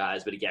next big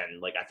guys. But again,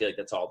 like I feel like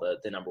that's all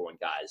the number 1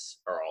 guys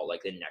are all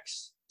like the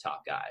next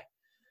top guy.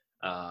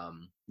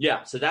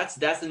 So that's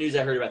the news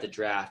I heard about the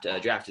draft.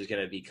 Draft is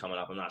going to be coming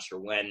up. I'm not sure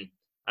when.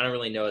 I don't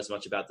really know as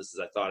much about this as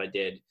I thought I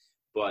did,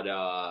 but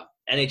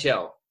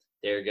NHL,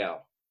 there you go.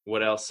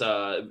 What else?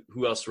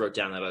 Who else wrote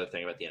down that other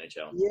thing about the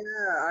NHL? Yeah,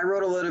 I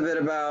wrote a little bit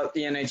about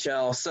the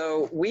NHL.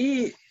 So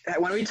when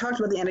we talked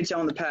about the NHL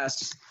in the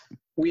past,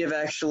 we have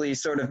actually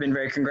sort of been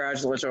very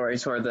congratulatory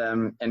toward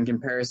them in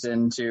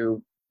comparison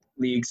to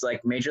leagues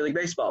like Major League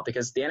Baseball,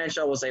 because the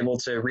NHL was able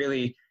to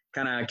really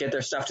kind of get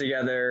their stuff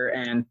together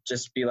and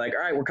just be like,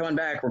 all right, we're coming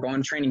back. We're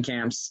going to training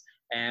camps.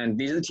 And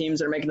these are the teams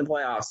that are making the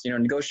playoffs. You know,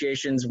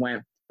 negotiations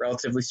went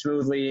relatively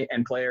smoothly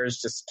and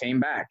players just came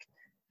back.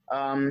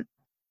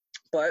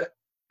 But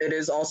it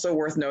is also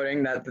worth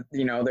noting that,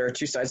 you know, there are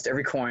 2 sides to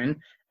every coin,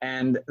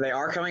 and they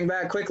are coming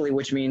back quickly,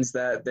 which means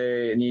that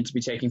they need to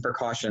be taking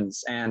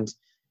precautions. And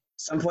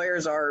some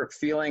players are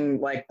feeling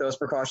like those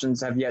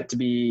precautions have yet to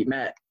be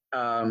met.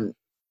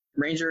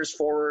 Rangers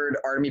forward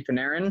Artemi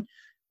Panarin,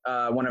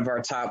 one of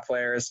our top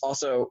players.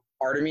 Also,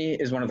 Artemi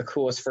is one of the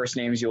coolest first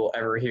names you'll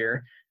ever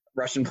hear.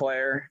 Russian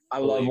player. I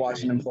love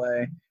watching him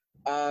play.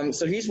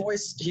 So he's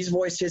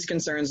voiced his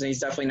concerns, and he's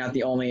definitely not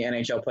the only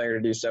NHL player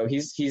to do so.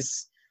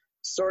 He's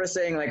sort of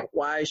saying, like,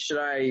 why should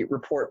I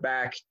report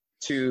back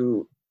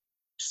to,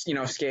 you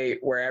know, skate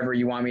wherever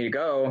you want me to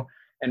go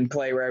and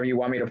play wherever you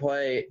want me to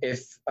play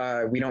if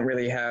we don't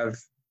really have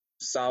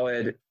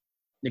solid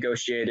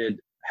negotiated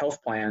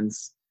health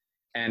plans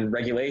and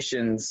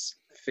regulations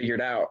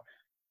figured out,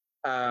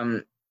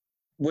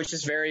 which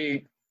is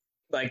very,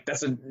 like,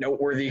 that's a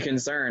noteworthy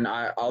concern.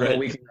 Although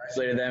we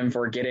congratulated them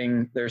for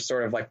getting their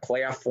sort of like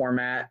playoff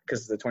format,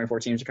 because the 24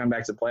 teams are coming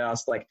back to the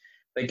playoffs, like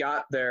they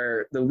got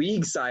the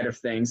league side of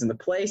things and the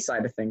play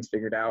side of things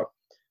figured out.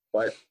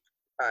 But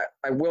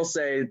I will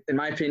say, in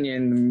my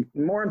opinion,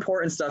 the more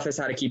important stuff is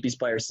how to keep these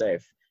players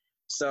safe.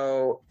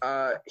 So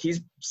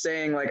he's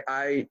saying, like,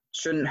 I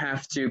shouldn't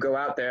have to go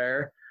out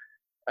there.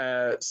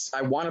 I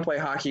want to play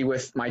hockey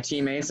with my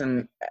teammates,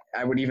 and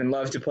I would even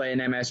love to play an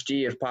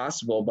MSG if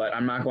possible, but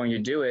I'm not going to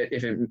do it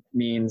if it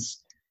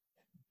means,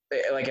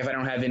 like, if I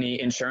don't have any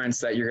insurance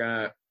that you're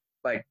going to,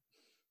 like,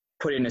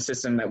 put in a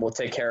system that will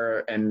take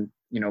care and,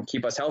 you know,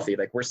 keep us healthy.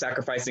 Like, we're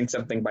sacrificing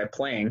something by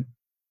playing.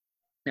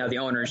 Now, the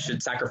owners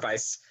should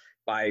sacrifice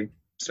by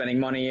spending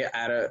money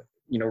at a,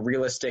 you know,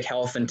 realistic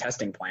health and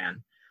testing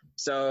plan.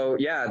 So,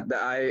 yeah,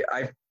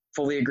 I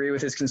fully agree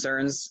with his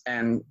concerns,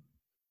 and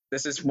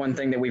this is one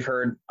thing that we've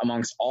heard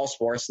amongst all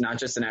sports, not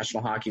just the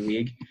National Hockey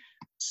League.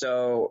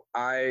 So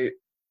I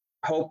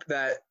hope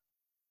that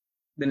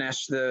the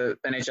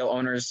NHL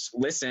owners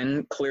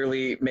listen,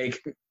 clearly make,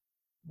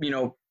 you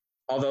know,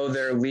 although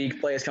their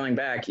league play is coming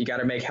back, you got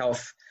to make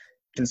health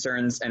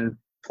concerns and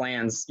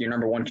plans your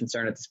number 1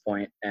 concern at this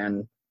point.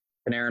 And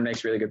Panarin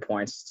makes really good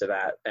points to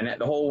that. And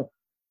the whole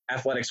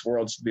athletics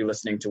world should be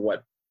listening to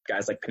what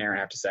guys like Panarin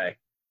have to say.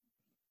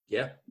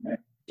 Yeah.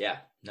 Yeah.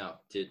 No,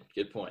 dude,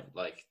 good point.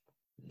 Like,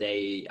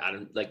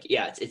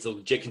 it's a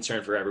legit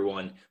concern for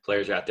everyone.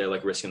 Players are out there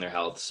like risking their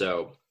health.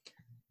 So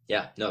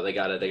yeah, no, they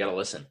gotta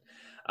listen.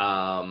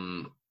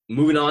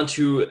 Moving on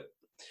to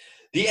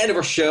the end of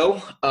our show.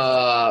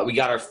 We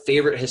got our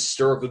favorite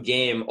historical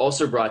game,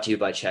 also brought to you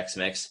by Chex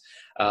Mix.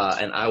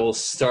 And I will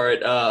start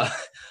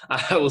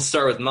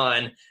with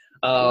mine.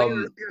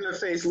 We're gonna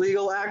face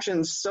legal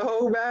action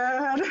so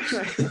bad.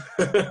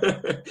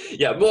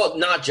 Yeah, well,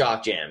 not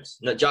Jock Jams.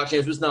 No, Jock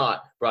Jams was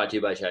not brought to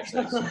you by Chex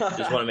Mix.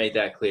 Just want to make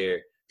that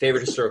clear.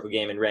 Favorite historical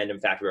game and random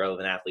fact about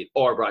relevant athlete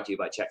are brought to you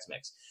by Chex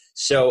Mix.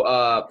 So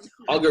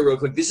I'll go real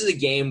quick. This is a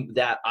game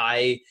that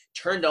I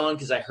turned on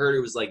because I heard it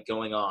was like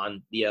going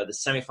on the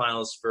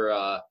semifinals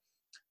for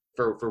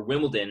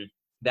Wimbledon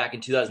back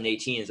in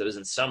 2018. So it was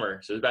in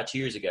summer. So it was about 2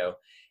 years ago,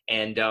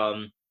 and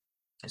it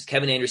was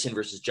Kevin Anderson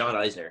versus John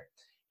Isner.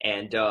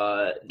 and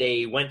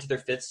they went to their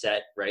fifth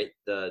set, right?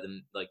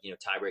 The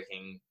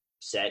tie-breaking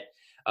set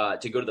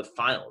to go to the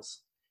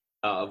finals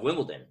of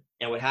Wimbledon.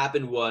 And what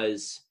happened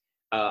was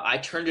I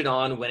turned it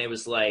on when it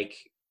was like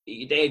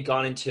they had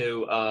gone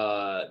into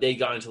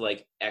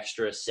like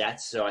extra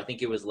sets, so I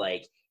think it was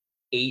like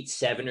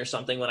 8-7 or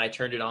something when I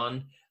turned it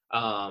on.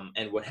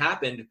 And what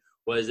happened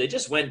was they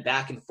just went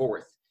back and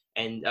forth,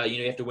 and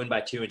you have to win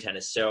by 2 in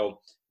tennis. So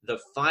the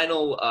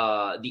final,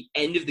 the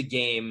end of the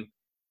game,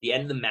 the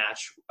end of the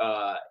match,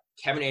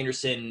 Kevin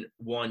Anderson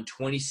won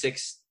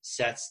 26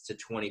 sets to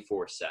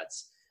 24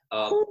 sets.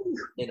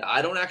 And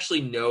I don't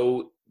actually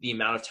know the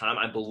amount of time.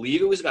 I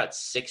believe it was about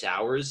 6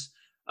 hours.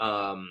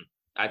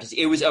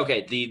 It was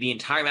okay. The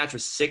entire match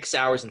was 6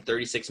 hours and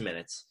 36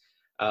 minutes.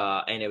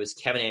 And it was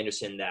Kevin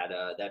Anderson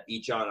that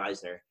beat John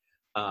Isner.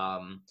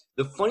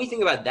 The funny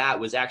thing about that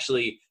was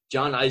actually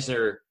John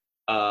Isner,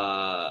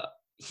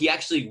 he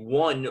actually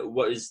won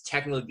what is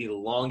technically the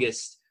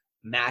longest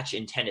match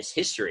in tennis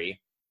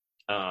history,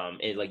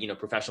 in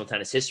professional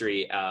tennis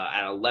history,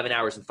 at 11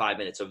 hours and 5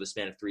 minutes over the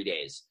span of 3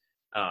 days.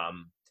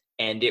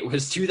 And it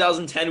was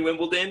 2010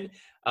 Wimbledon.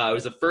 It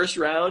was the first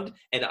round,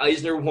 and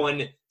Isner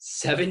won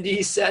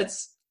 70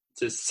 sets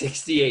to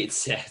 68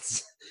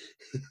 sets.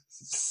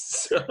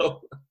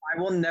 So I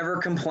will never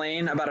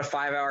complain about a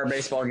 5-hour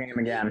baseball game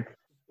again.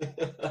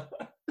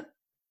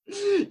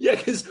 Yeah,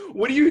 because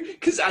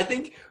I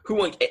think who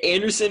won?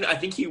 Anderson. I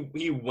think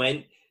he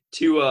went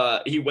to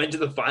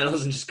the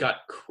finals and just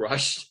got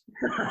crushed.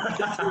 He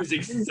was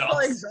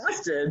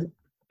exhausted.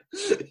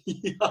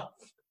 Yeah.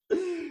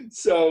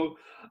 So,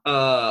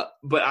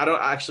 but I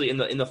don't actually in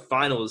the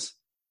finals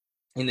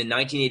in the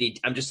 1980.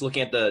 I'm just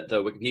looking at the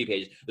Wikipedia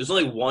page. There's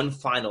only one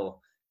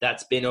final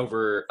that's been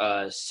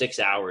over 6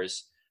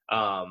 hours.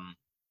 And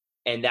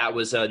that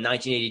was a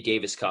 1980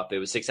 Davis Cup. It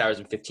was 6 hours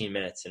and 15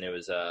 minutes, and it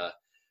was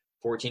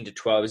 14-12.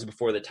 It was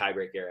before the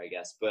tiebreak era, I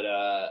guess. But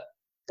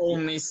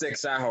only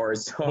 6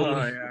 hours.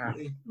 Oh yeah,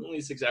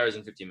 only 6 hours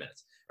and 15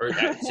 minutes, or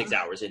 6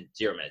 hours and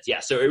 0 minutes.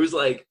 Yeah, so it was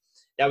like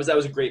that was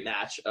a great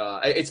match.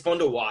 It's fun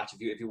to watch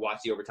if you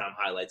watch the overtime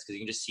highlights, because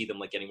you can just see them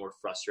like getting more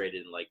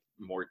frustrated and like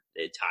more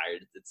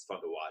tired. It's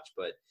fun to watch.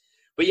 But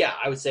yeah,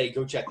 I would say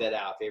go check that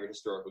out. Favorite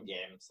historical game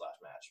 /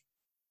 match.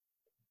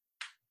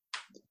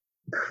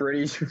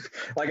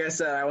 Like I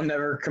said, I will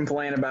never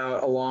complain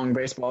about a long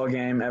baseball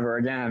game ever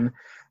again.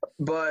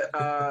 But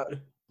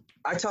when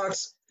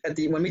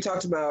we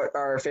talked about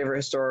our favorite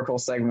historical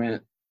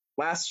segment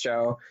last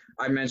show,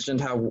 I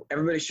mentioned how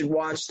everybody should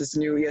watch this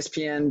new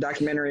ESPN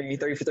documentary,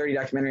 30 for 30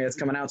 documentary that's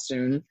coming out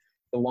soon,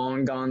 The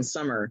Long Gone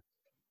Summer.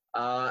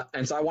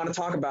 And so I want to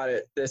talk about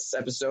it this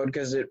episode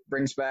because it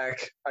brings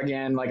back,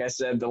 again, like I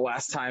said, the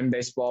last time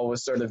baseball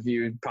was sort of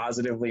viewed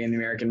positively in the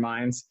American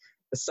minds.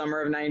 The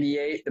summer of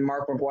 '98, the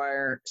Mark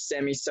McGwire,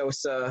 Sammy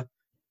Sosa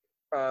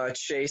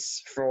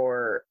chase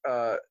for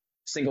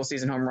single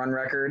season home run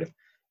record.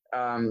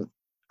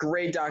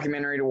 Great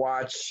documentary to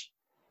watch.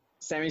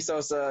 Sammy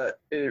Sosa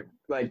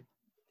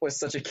was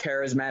such a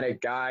charismatic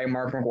guy.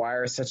 Mark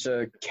McGwire is such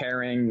a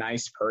caring,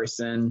 nice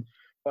person.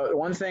 But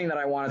one thing that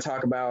I want to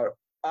talk about,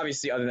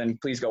 obviously, other than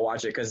please go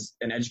watch it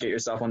and educate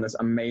yourself on this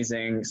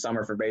amazing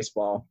summer for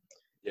baseball.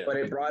 Yeah. But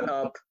it brought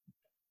up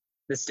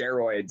the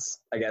steroids,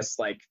 I guess,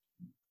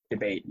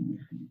 debate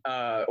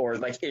or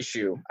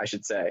issue, I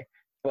should say.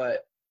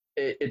 But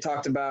it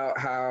talked about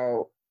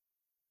how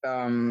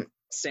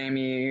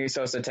Sammy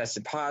Sosa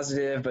tested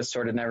positive, but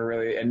sort of never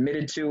really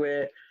admitted to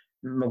it.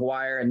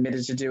 McGwire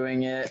admitted to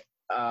doing it.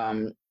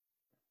 And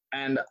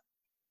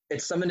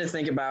it's something to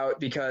think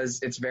about because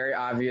it's very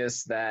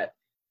obvious that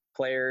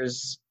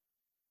players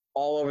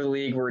all over the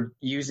league were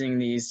using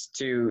these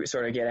to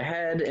sort of get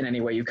ahead in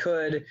any way you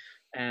could.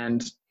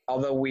 And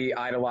although we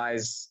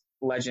idolize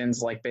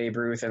legends like Babe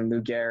Ruth and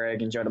Lou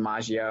Gehrig and Joe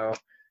DiMaggio,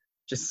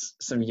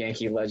 just some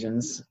Yankee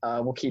legends.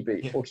 We'll keep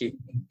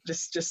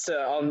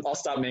I'll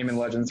stop naming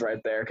legends right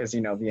there because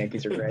the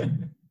Yankees are great.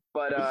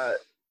 But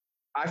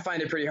I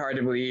find it pretty hard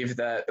to believe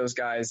that those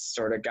guys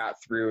sort of got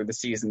through the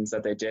seasons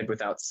that they did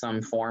without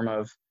some form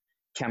of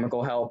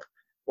chemical help,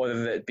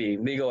 whether it be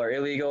legal or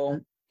illegal.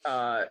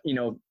 The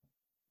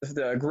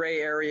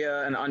gray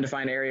area and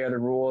undefined area of the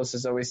rules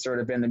has always sort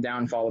of been the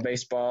downfall of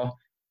baseball.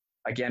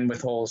 Again,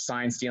 with whole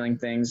sign stealing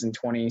things in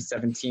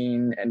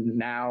 2017 and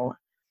now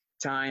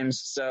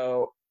times.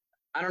 So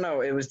I don't know.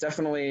 It was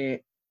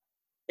definitely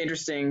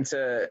interesting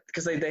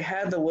because they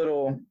had the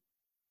little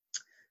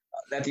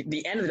at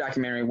the end of the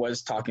documentary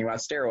was talking about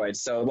steroids.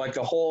 So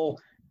the whole,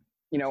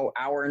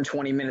 hour and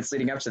 20 minutes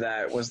leading up to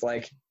that was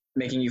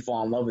making you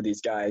fall in love with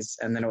these guys.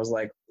 And then it was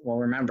well,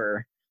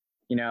 remember,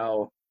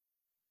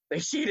 they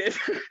cheated.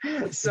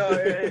 So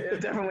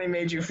it definitely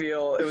made you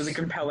feel it was a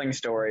compelling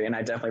story, and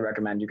I definitely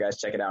recommend you guys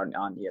check it out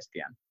on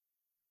ESPN.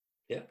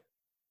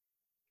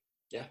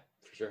 Yeah,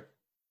 for sure.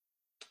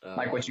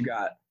 Mike, what you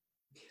got?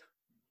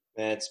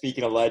 Man,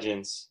 speaking of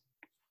legends,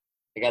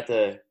 I got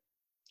the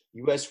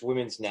U.S.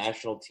 women's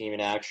national team in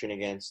action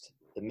against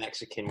the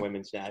Mexican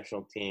women's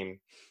national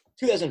team.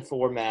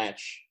 2004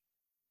 match.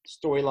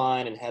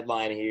 Storyline and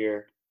headline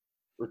here.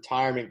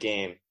 Retirement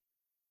game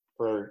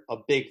for a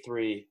big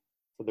three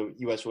for the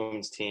U.S.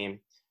 women's team.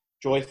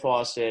 Joy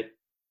Fawcett,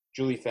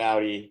 Julie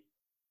Foudy,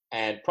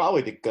 and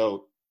probably the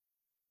GOAT,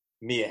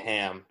 Mia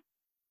Hamm.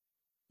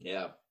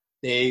 Yeah.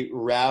 They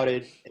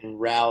routed and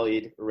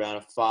rallied around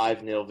a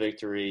 5-0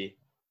 victory.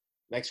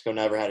 Mexico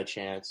never had a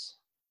chance.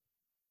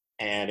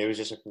 And it was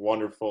just a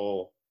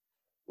wonderful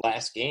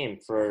last game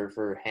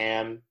for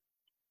Hamm,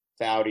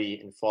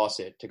 Foudy, and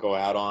Fawcett to go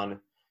out on.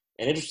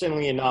 And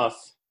interestingly enough,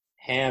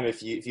 Hamm,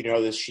 if you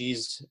know this,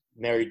 she's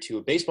married to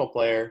a baseball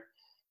player,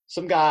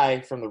 some guy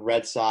from the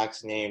Red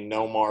Sox named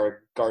Nomar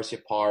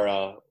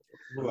Garciaparra.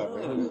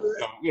 Whoever.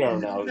 You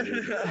don't know.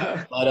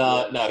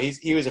 But no,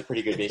 he was a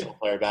pretty good baseball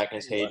player back in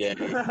his heyday.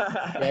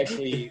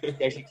 He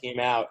actually came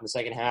out in the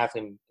second half,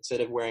 and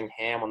instead of wearing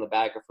Hamm on the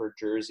back of her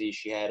jersey,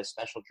 she had a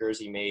special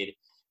jersey made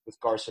with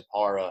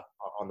Garciaparra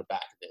on the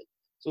back of it.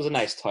 So it was a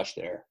nice touch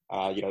there.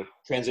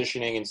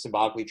 Transitioning and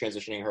symbolically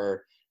transitioning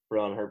her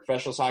from her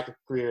professional soccer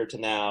career to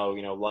now,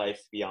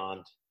 life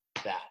beyond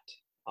that.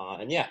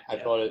 I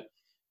thought it.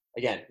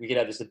 Again, we could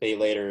have this debate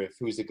later of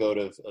who's the GOAT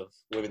of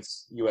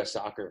women's U.S.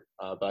 soccer,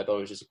 but I thought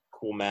it was just a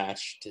cool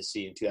match to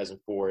see in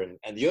 2004.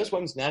 And the U.S.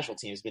 women's national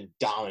team has been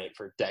dominant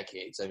for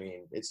decades. I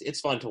mean, it's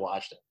fun to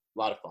watch them. A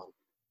lot of fun.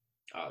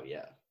 Oh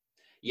yeah,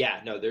 yeah.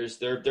 No, there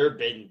have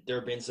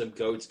been some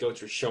GOATs.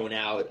 GOATs were shown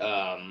out.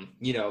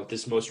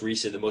 The most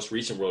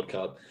recent World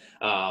Cup.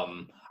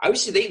 I would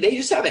say they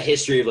just have a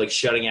history of like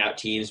shutting out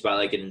teams by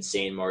like an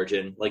insane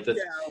margin.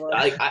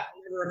 I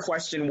never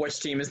question which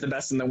team is the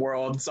best in the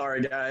world.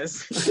 Sorry,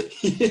 guys.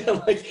 Yeah,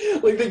 like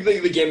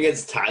the game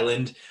against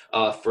Thailand,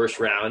 first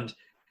round,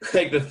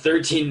 like the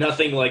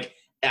 13-0 like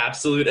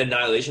absolute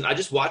annihilation. I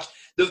just watched.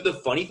 The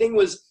funny thing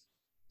was,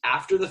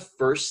 after the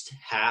first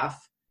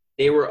half,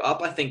 they were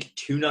up I think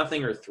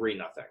 2-0 or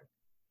 3-0,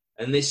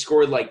 and they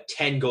scored like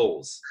 10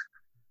 goals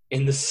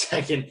in the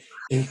second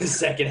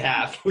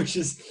half, which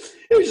is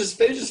it was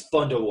just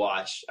fun to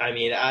watch. I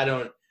mean, I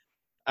don't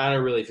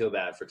really feel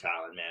bad for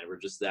Thailand, man. We're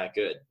just that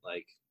good.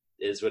 Like,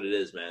 it is what it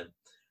is, man.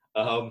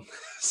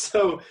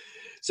 So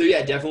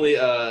yeah, definitely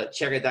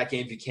check out that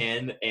game if you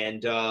can.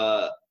 And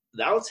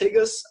that'll take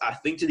us, I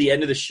think, to the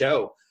end of the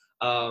show.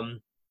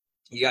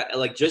 You got,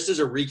 like, just as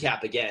a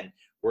recap again,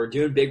 we're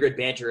doing Big Red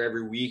Banter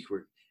every week.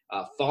 We're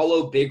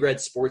follow Big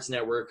Red Sports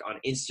Network on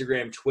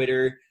Instagram,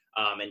 Twitter,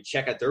 and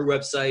check out their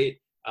website.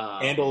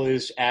 Handle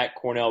is at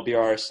Cornell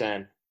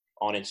BRSN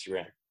on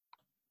Instagram.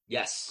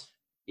 Yes.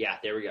 Yeah,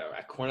 there we go.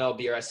 At Cornell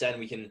BRSN,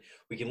 we can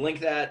link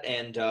that,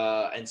 and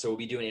so we'll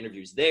be doing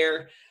interviews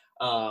there.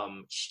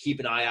 Just keep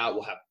an eye out.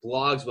 We'll have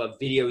blogs, we'll have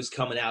videos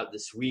coming out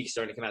this week,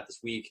 starting to come out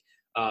this week.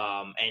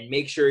 And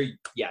make sure,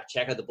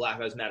 check out the Black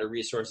Lives Matter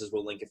resources.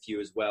 We'll link a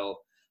few as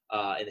well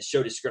in the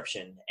show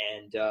description.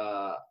 And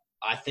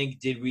I think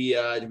did we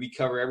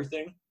cover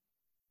everything?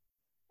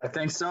 I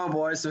think so,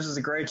 boys. This is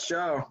a great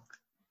show.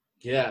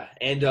 Yeah,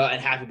 and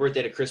happy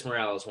birthday to Chris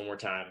Morales one more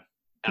time.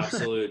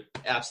 Absolute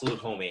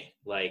homie.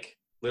 Like,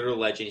 literal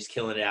legend. He's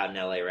killing it out in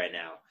LA right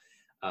now.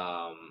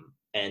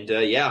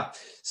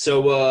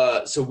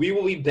 So we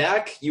will be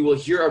back. You will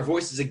hear our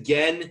voices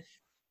again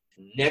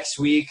next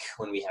week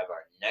when we have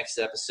our next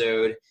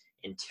episode.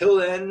 Until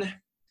then,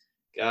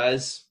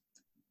 guys,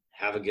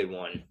 have a good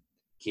one.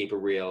 Keep it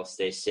real.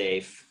 Stay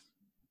safe.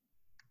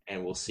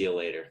 And we'll see you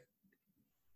later.